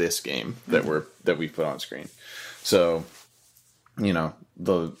rest of this game that we've put on screen. So,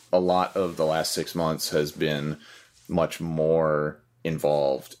 a lot of the last 6 months has been much more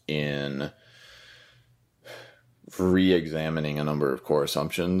involved in re-examining a number of core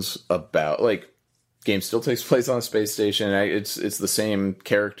assumptions about game still takes place on a space station. It's the same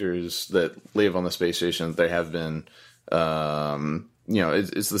characters that live on the space station that they have been.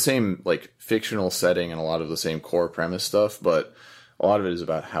 It's the same fictional setting and a lot of the same core premise stuff, but a lot of it is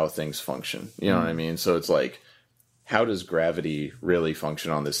about how things function. You know what I mean? So it's how does gravity really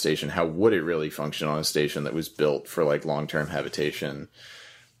function on this station? How would it really function on a station that was built for long-term habitation?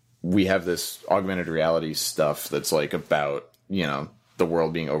 We have this augmented reality stuff that's about, the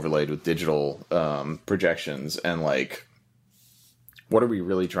world being overlaid with digital projections, and what are we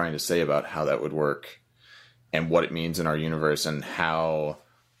really trying to say about how that would work and what it means in our universe, and how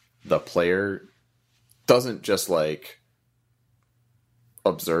the player doesn't just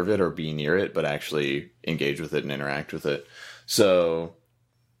observe it or be near it, but actually engage with it and interact with it. So,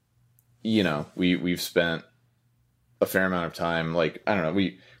 we've spent a fair amount of time, I don't know,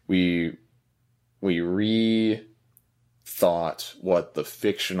 we rethought what the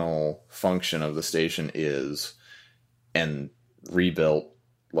fictional function of the station is, and rebuilt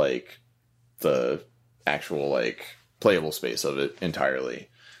the actual playable space of it entirely.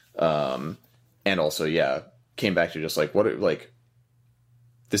 And also, came back to just what it,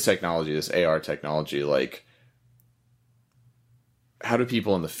 this technology, this AR technology, how do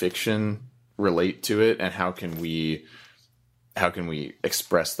people in the fiction relate to it, and how can we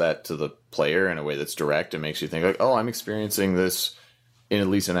express that to the player in a way that's direct and makes you think oh, I'm experiencing this in at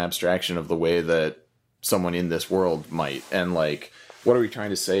least an abstraction of the way that someone in this world might, and what are we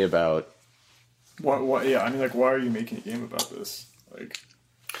trying to say about what yeah, I mean, why are you making a game about this?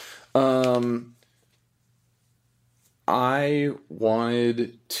 I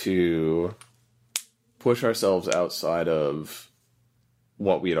wanted to push ourselves outside of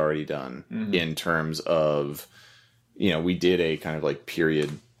what we had already done in terms of, we did a kind of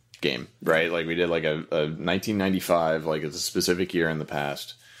period game, right? We did a 1995, it's a specific year in the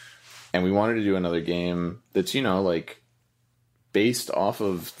past. And we wanted to do another game that's, based off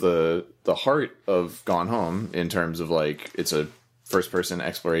of the heart of Gone Home, in terms of it's a first person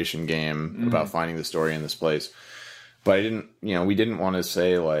exploration game about finding the story in this place. But we didn't want to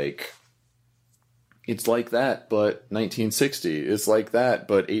say it's like that, but 1960. It's like that,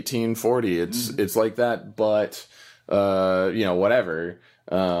 but 1840. It's like that, but whatever.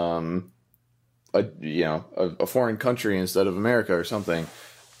 a foreign country instead of America or something,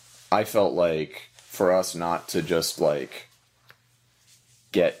 I felt like for us not to just like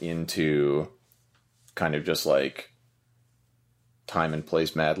get into kind of just like time and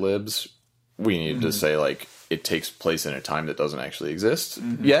place Mad Libs, we needed to say like it takes place in a time that doesn't actually exist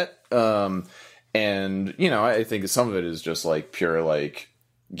yet. And I think some of it is just like pure like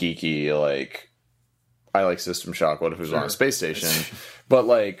geeky, like I like System Shock. What if it was on a space station? But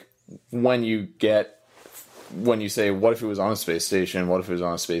like when you say what if it was on a space station? What if it was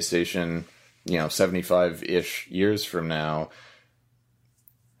on a space station? 75-ish years from now,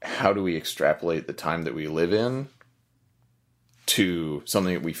 how do we extrapolate the time that we live in to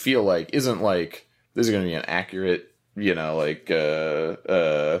something that we feel like isn't like this is going to be an accurate,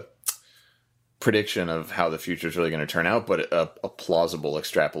 prediction of how the future is really going to turn out, but a plausible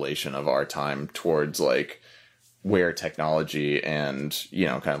extrapolation of our time towards like where technology and,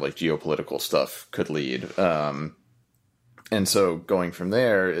 kind of like geopolitical stuff could lead. And so going from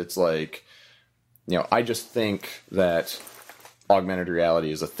there, it's like, I just think that augmented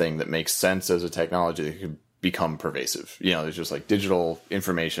reality is a thing that makes sense as a technology that could become pervasive. There's just like digital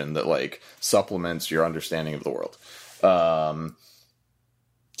information that like supplements your understanding of the world.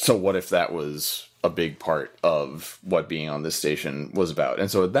 So what if that was a big part of what being on this station was about? And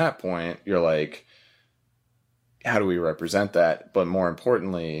so at that point, you're like, how do we represent that? But more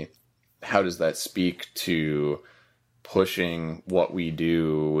importantly, how does that speak to pushing what we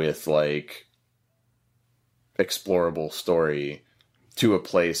do with like explorable story to a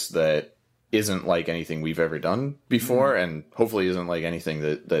place that isn't like anything we've ever done before, and hopefully isn't like anything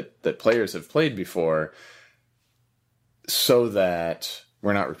that players have played before, so that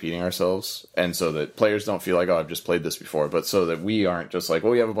we're not repeating ourselves, and so that players don't feel like, oh, I've just played this before, but so that we aren't just like,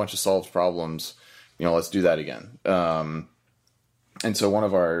 well, we have a bunch of solved problems, let's do that again. And so one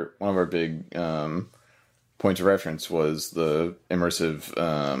of our big points of reference was the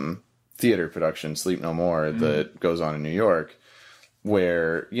immersive theater production Sleep No More that goes on in New York,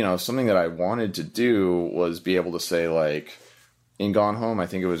 where, something that I wanted to do was be able to say, like, in Gone Home, I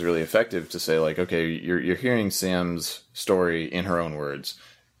think it was really effective to say, like, okay, you're hearing Sam's story in her own words,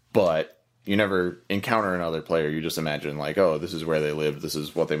 but you never encounter another player. You just imagine, like, oh, this is where they lived. This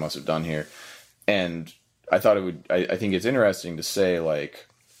is what they must have done here. And I thought I think it's interesting to say, like,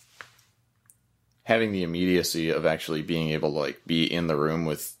 having the immediacy of actually being able to, like, be in the room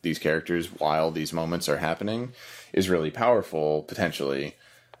with these characters while these moments are happening is really powerful, potentially.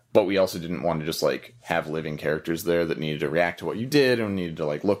 But we also didn't want to just, like, have living characters there that needed to react to what you did and needed to,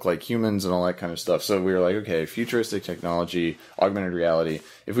 like, look like humans and all that kind of stuff. So we were like, okay, futuristic technology, augmented reality,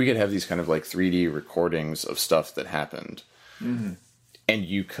 if we could have these kind of, like, 3D recordings of stuff that happened, and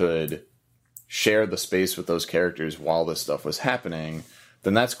you could share the space with those characters while this stuff was happening,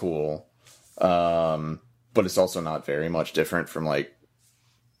 then that's cool. But it's also not very much different from, like,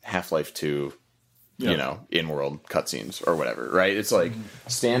 Half-Life 2, in-world cutscenes or whatever, right? It's like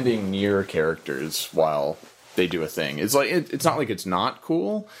standing near characters while they do a thing. It's like, it's not like it's not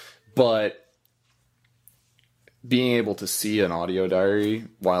cool, but being able to see an audio diary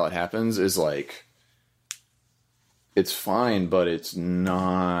while it happens is like, it's fine, but it's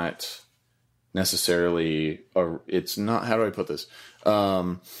not necessarily, it's not, how do I put this?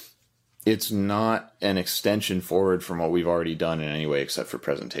 It's not an extension forward from what we've already done in any way except for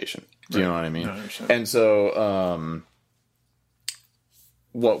presentation. Do you know what I mean? And so,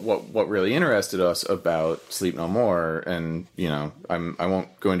 what really interested us about Sleep No More, and I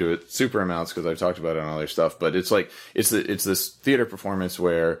won't go into it super amounts because I've talked about it on other stuff, but it's like it's this theater performance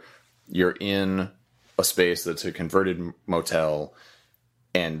where you're in a space that's a converted motel,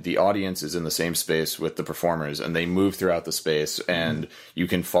 and the audience is in the same space with the performers, and they move throughout the space, and you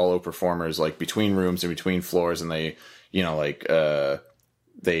can follow performers like between rooms and between floors, and they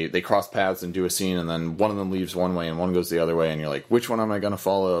they cross paths and do a scene, and then one of them leaves one way and one goes the other way, and you're like, which one am I going to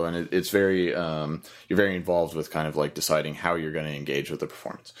follow? And it's very, you're very involved with kind of like deciding how you're going to engage with the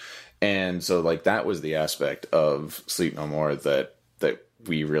performance. And so like that was the aspect of Sleep No More that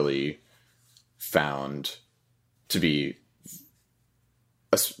we really found to be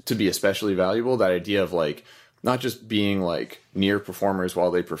especially valuable. That idea of like, not just being like near performers while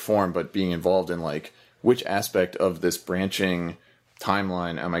they perform, but being involved in like, which aspect of this branching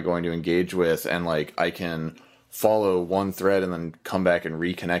timeline am I going to engage with, and like I can follow one thread and then come back and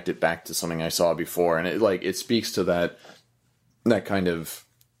reconnect it back to something I saw before, and it speaks to that kind of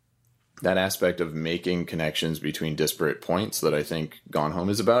that aspect of making connections between disparate points that I think Gone Home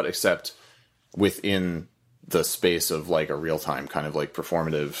is about, except within the space of like a real time kind of like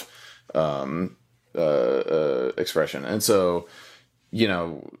performative expression. And so you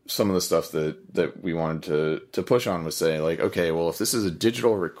know, some of the stuff that we wanted to push on was say, like, okay, well, if this is a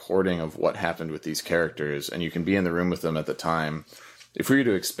digital recording of what happened with these characters, and you can be in the room with them at the time, if we were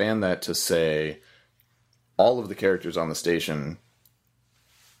to expand that to say all of the characters on the station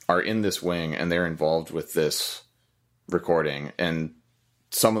are in this wing and they're involved with this recording, and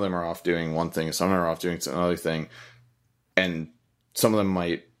some of them are off doing one thing, some of them are off doing another thing, and some of them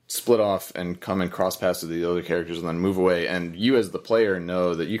might split off and come and cross paths with the other characters and then move away, and you as the player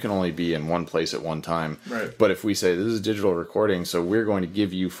know that you can only be in one place at one time. Right. But if we say this is a digital recording, so we're going to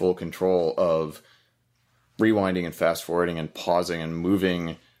give you full control of rewinding and fast forwarding and pausing and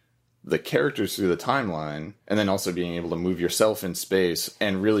moving the characters through the timeline, and then also being able to move yourself in space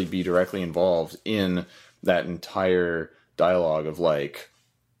and really be directly involved in that entire dialogue of like,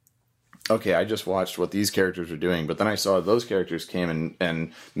 okay, I just watched what these characters were doing, but then I saw those characters came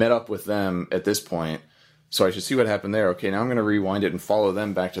and met up with them at this point, so I should see what happened there. Okay, now I'm going to rewind it and follow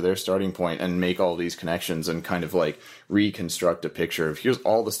them back to their starting point and make all these connections and kind of like reconstruct a picture of here's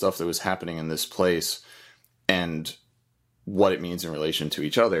all the stuff that was happening in this place and what it means in relation to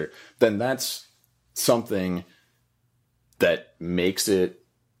each other. Then that's something that makes it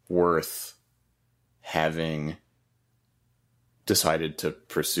worth having decided to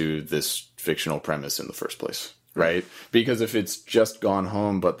pursue this fictional premise in the first place, right? Because if it's just Gone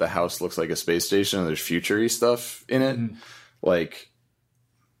Home, but the house looks like a space station and there's future-y stuff in it, like,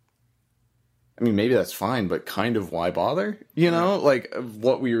 I mean, maybe that's fine, but kind of why bother? You know, like,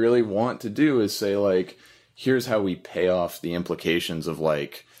 what we really want to do is say, like, here's how we pay off the implications of,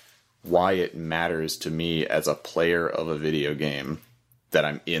 like, why it matters to me as a player of a video game that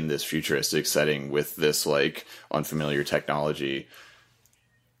I'm in this futuristic setting with this like unfamiliar technology.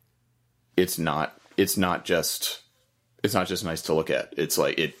 It's not just nice to look at. It's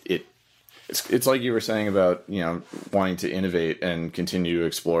like it's like you were saying about, you know, wanting to innovate and continue to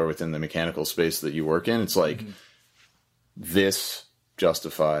explore within the mechanical space that you work in. It's like this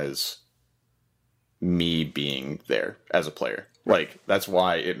justifies me being there as a player. Like, that's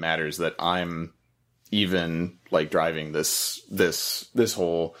why it matters that I'm even like driving this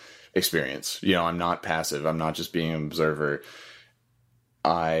whole experience. You know, I'm not passive. I'm not just being an observer.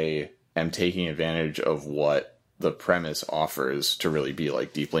 I am taking advantage of what the premise offers to really be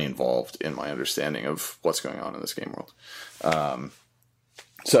like deeply involved in my understanding of what's going on in this game world.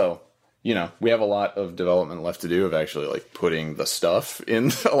 So, you know, we have a lot of development left to do of actually like putting the stuff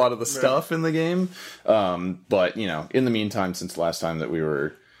in a lot of the stuff in the game. But, you know, in the meantime, since the last time that we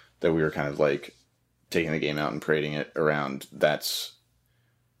were kind of like taking the game out and parading it around, that's,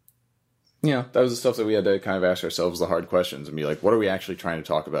 you know, that was the stuff that we had to kind of ask ourselves the hard questions and be like, what are we actually trying to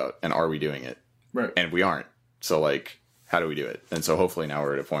talk about? And are we doing it? Right. And we aren't. So like, how do we do it? And so hopefully now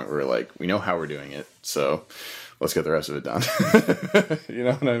we're at a point where we're like, we know how we're doing it. So let's get the rest of it done. You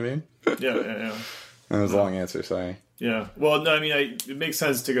know what I mean? Yeah. That was a long answer, sorry. Yeah. Well, no, I mean, it makes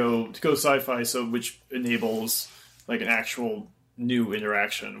sense to go sci-fi, so which enables like an actual new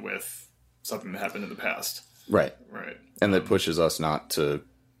interaction with something that happened in the past. Right. And that pushes us to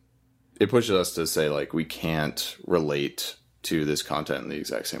say, like, we can't relate to this content in the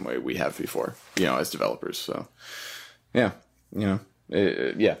exact same way we have before, you know, as developers. So, yeah, you know,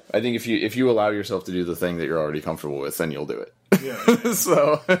 I think if you allow yourself to do the thing that you're already comfortable with, then you'll do it. Yeah.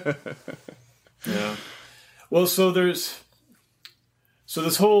 So, yeah. Well, so this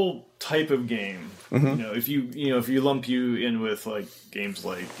whole type of game, you know, if you lump you in with like games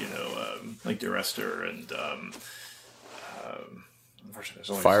like, you know, like Durester and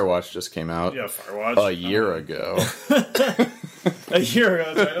Firewatch just came out. Yeah, Firewatch a year ago. A year ago,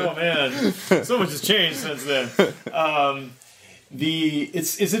 I was like, oh man, so much has changed since then.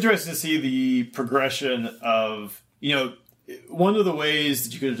 It's interesting to see the progression of, you know, one of the ways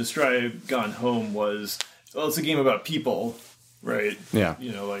that you could have described Gone Home was, well, it's a game about people, right? Yeah.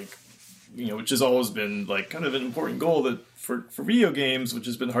 You know, like, you know, which has always been like kind of an important goal that for video games, which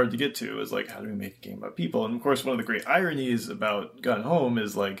has been hard to get to, is like, how do we make a game about people? And of course, one of the great ironies about Gone Home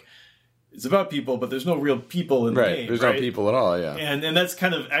is like, it's about people, but there's no real people in the game. There's no people at all, yeah. And that's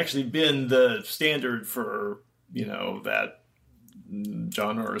kind of actually been the standard for, you know, that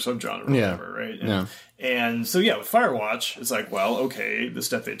genre or subgenre or whatever, right? And so, yeah, with Firewatch, it's like, well, okay, the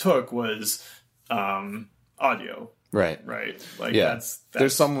step they took was audio. Right. Like, yeah. that's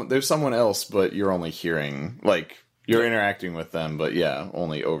there's someone else, but you're only hearing, like, you're interacting with them, but yeah,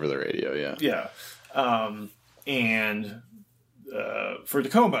 only over the radio, Yeah. And for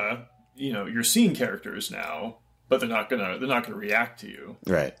Tacoma, you know, you're seeing characters now, but they're not gonna react to you.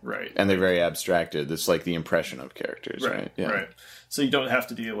 Right. And they're very abstracted. It's like the impression of characters, right? Yeah. Right. So you don't have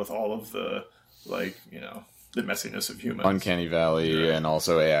to deal with all of the, like, you know, the messiness of humans. Uncanny Valley, and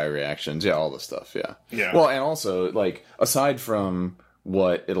also AI reactions. Yeah, all the stuff, yeah. Yeah. Well, and also, like, aside from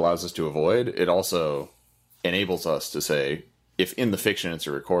what it allows us to avoid, it also enables us to say, if in the fiction it's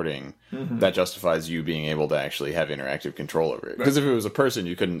a recording, that justifies you being able to actually have interactive control over it. Because if it was a person,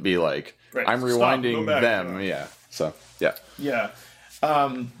 you couldn't be like, I'm rewinding them. Yeah. So, yeah. Yeah.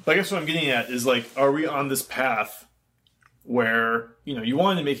 But I guess what I'm getting at is, like, are we on this path where, you know, you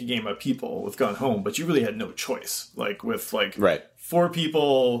wanted to make a game about people with Gone Home, but you really had no choice. Like, with, like, 4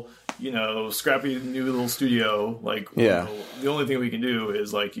 people, you know, scrappy new little studio, like, you know, the only thing we can do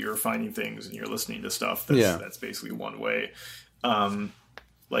is, like, you're finding things and you're listening to stuff. That's basically one way.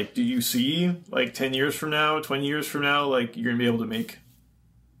 Like, do you see, like, 10 years from now, 20 years from now, like, you're going to be able to make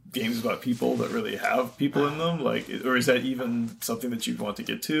games about people that really have people in them? Like, or is that even something that you'd want to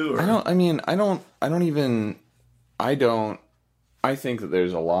get to? Or? I think that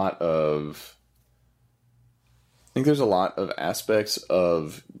there's a lot of aspects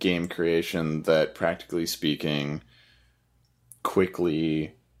of game creation that, practically speaking,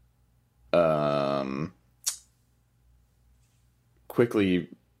 quickly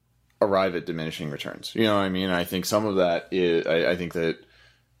arrive at diminishing returns. You know what I mean? I think some of that is, I think that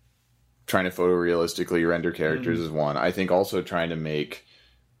trying to photorealistically render characters is one. I think also trying to make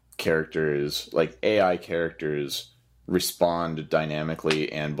characters, like AI characters, respond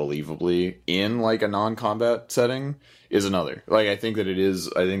dynamically and believably in, like, a non-combat setting is another. Like, I think that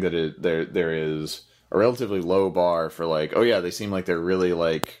there is a relatively low bar for, like, oh yeah, they seem like they're really,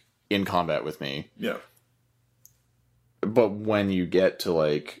 like, in combat with me. Yeah. But when you get to,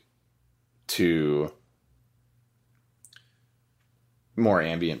 like, to more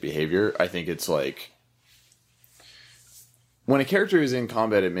ambient behavior, I think it's like, when a character is in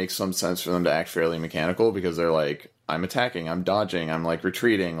combat, it makes some sense for them to act fairly mechanical, because they're like, I'm attacking, I'm dodging, I'm, like,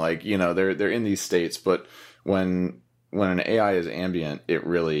 retreating, like, you know, they're in these states. But when an AI is ambient, it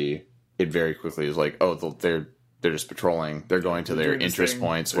very quickly is like, oh, they're just patrolling, they're going to their interest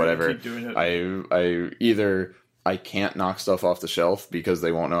points, whatever. I can't knock stuff off the shelf because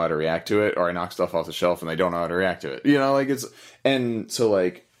they won't know how to react to it, or I knock stuff off the shelf and they don't know how to react to it. You know, like, it's... And so,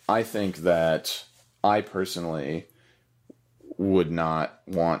 like, I think that I personally would not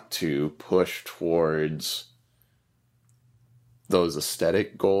want to push towards those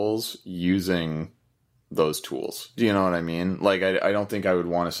aesthetic goals using those tools. Do you know what I mean? Like, I don't think I would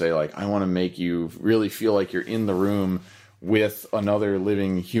want to say, like, I want to make you really feel like you're in the room with another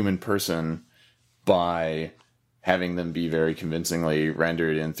living human person by having them be very convincingly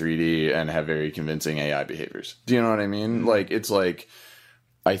rendered in 3D and have very convincing AI behaviors. Do you know what I mean? Like, it's like,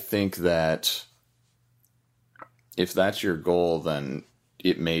 I think that if that's your goal, then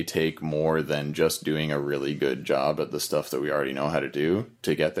it may take more than just doing a really good job at the stuff that we already know how to do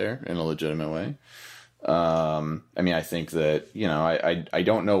to get there in a legitimate way. I mean, I think that, you know, I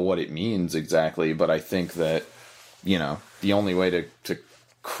don't know what it means exactly, but I think that, you know, the only way to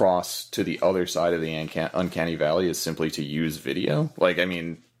cross to the other side of the uncanny valley is simply to use video. Like, I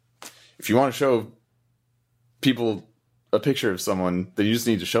mean, if you want to show people a picture of someone, then you just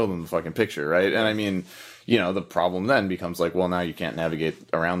need to show them the fucking picture, right? And I mean, you know, the problem then becomes like, well, now you can't navigate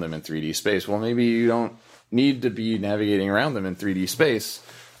around them in 3D space. Well, maybe you don't need to be navigating around them in 3D space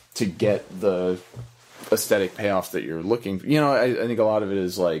to get the aesthetic payoff that you're looking for. You know, I think a lot of it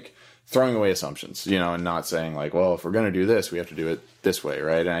is like throwing away assumptions, you know, and not saying like, well, if we're going to do this, we have to do it this way,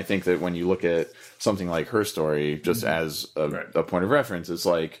 right? And I think that when you look at something like Her Story, just as a point of reference, it's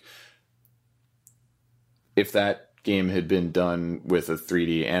like, if that game had been done with a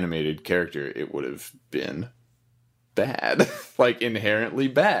 3D animated character, it would have been bad. Like, inherently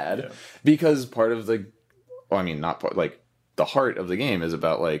bad. Because part of the, well, I mean, not part, like, the heart of the game is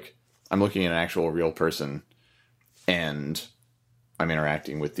about, like, I'm looking at an actual real person and I'm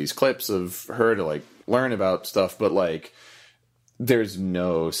interacting with these clips of her to, like, learn about stuff, but, like, there's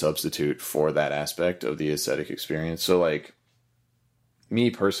no substitute for that aspect of the aesthetic experience. So, like, me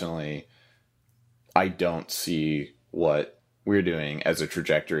personally, I don't see what we're doing as a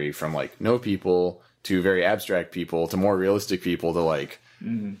trajectory from, like, no people to very abstract people to more realistic people to, like,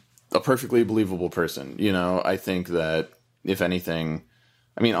 a perfectly believable person. You know, I think that, if anything,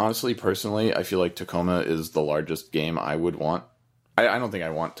 I mean, honestly, personally, I feel like Tacoma is the largest game I would want. I don't think I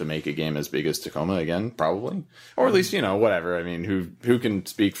want to make a game as big as Tacoma again, probably. Or at least, you know, whatever. I mean, who can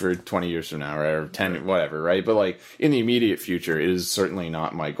speak for 20 years from now, or 10, whatever, right? But, like, in the immediate future, it is certainly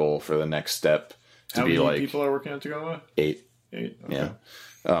not my goal for the next step to How be, many like... people are working on Tacoma? 8. 8, okay.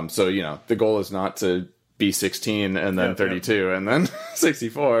 Yeah. So, you know, the goal is not to be 16 and then 32 and then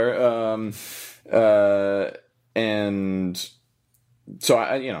 64. And so,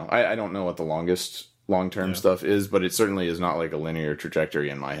 I don't know what the longest long-term stuff is, but it certainly is not like a linear trajectory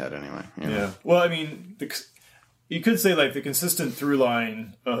in my head anyway. You know? Yeah. Well, I mean, you could say like the consistent through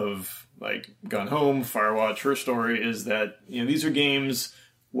line of like Gone Home, Firewatch, Her Story is that, you know, these are games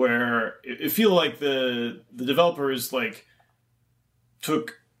where it feel like the developers like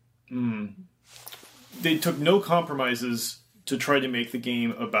took no compromises to try to make the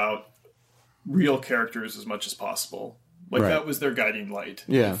game about real characters as much as possible. Like that was their guiding light.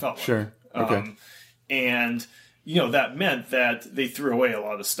 Yeah, it felt sure. like. Okay. And you know that meant that they threw away a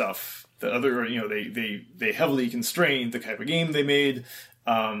lot of stuff. The other, you know, they heavily constrained the type of game they made.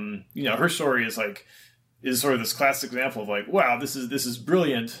 You know, Her Story is sort of this classic example of like, wow, this is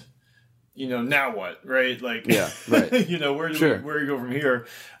brilliant. You know, now what, right? Like, yeah, right. You know, where do you go from here?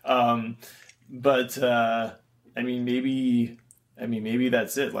 But I mean, maybe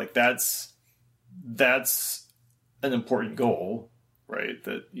that's it. Like, that's an important goal, right?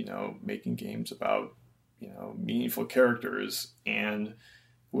 That, you know, making games about, you know, meaningful characters, and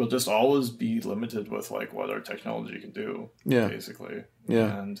we'll just always be limited with like what our technology can do. Yeah, basically.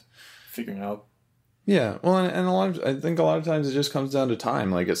 Yeah, and figuring out. Yeah, well, and I think a lot of times it just comes down to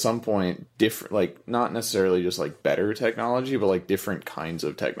time. Like at some point, different, like not necessarily just like better technology, but like different kinds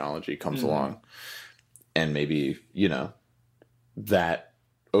of technology comes along, and maybe, you know, that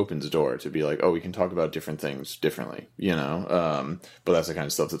opens a door to be like, oh, we can talk about different things differently, you know. But that's the kind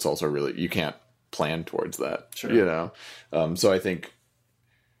of stuff that's also really, you can't plan towards that, you know. So I think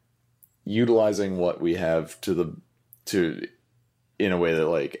utilizing what we have in a way that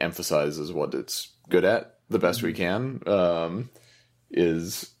like emphasizes what it's good at the best we can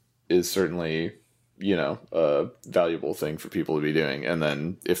is certainly, you know, a valuable thing for people to be doing. And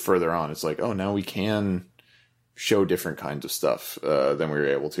then if further on it's like, oh, now we can show different kinds of stuff than we were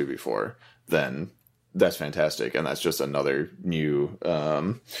able to before, then that's fantastic. And that's just another new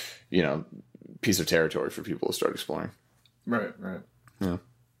you know, piece of territory for people to start exploring. Right. Yeah,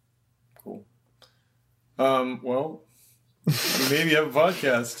 cool. Well, maybe have a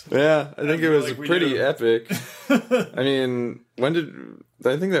podcast. Yeah, I think it was like pretty epic. I mean, I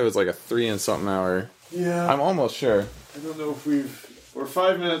think that was like a 3 and something hour. Yeah, I'm almost sure. I don't know if we're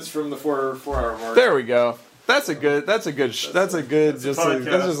 5 minutes from the 4 hour mark. There we go. That's just like a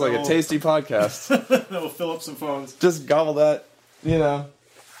tasty podcast. That'll fill up some phones. Just gobble that, you know,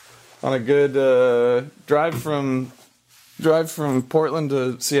 on a good drive from Portland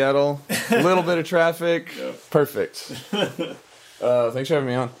to Seattle. A little bit of traffic. Yep. Perfect. Thanks for having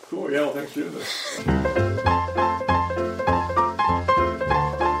me on. Cool. Yeah, well, thanks for doing this.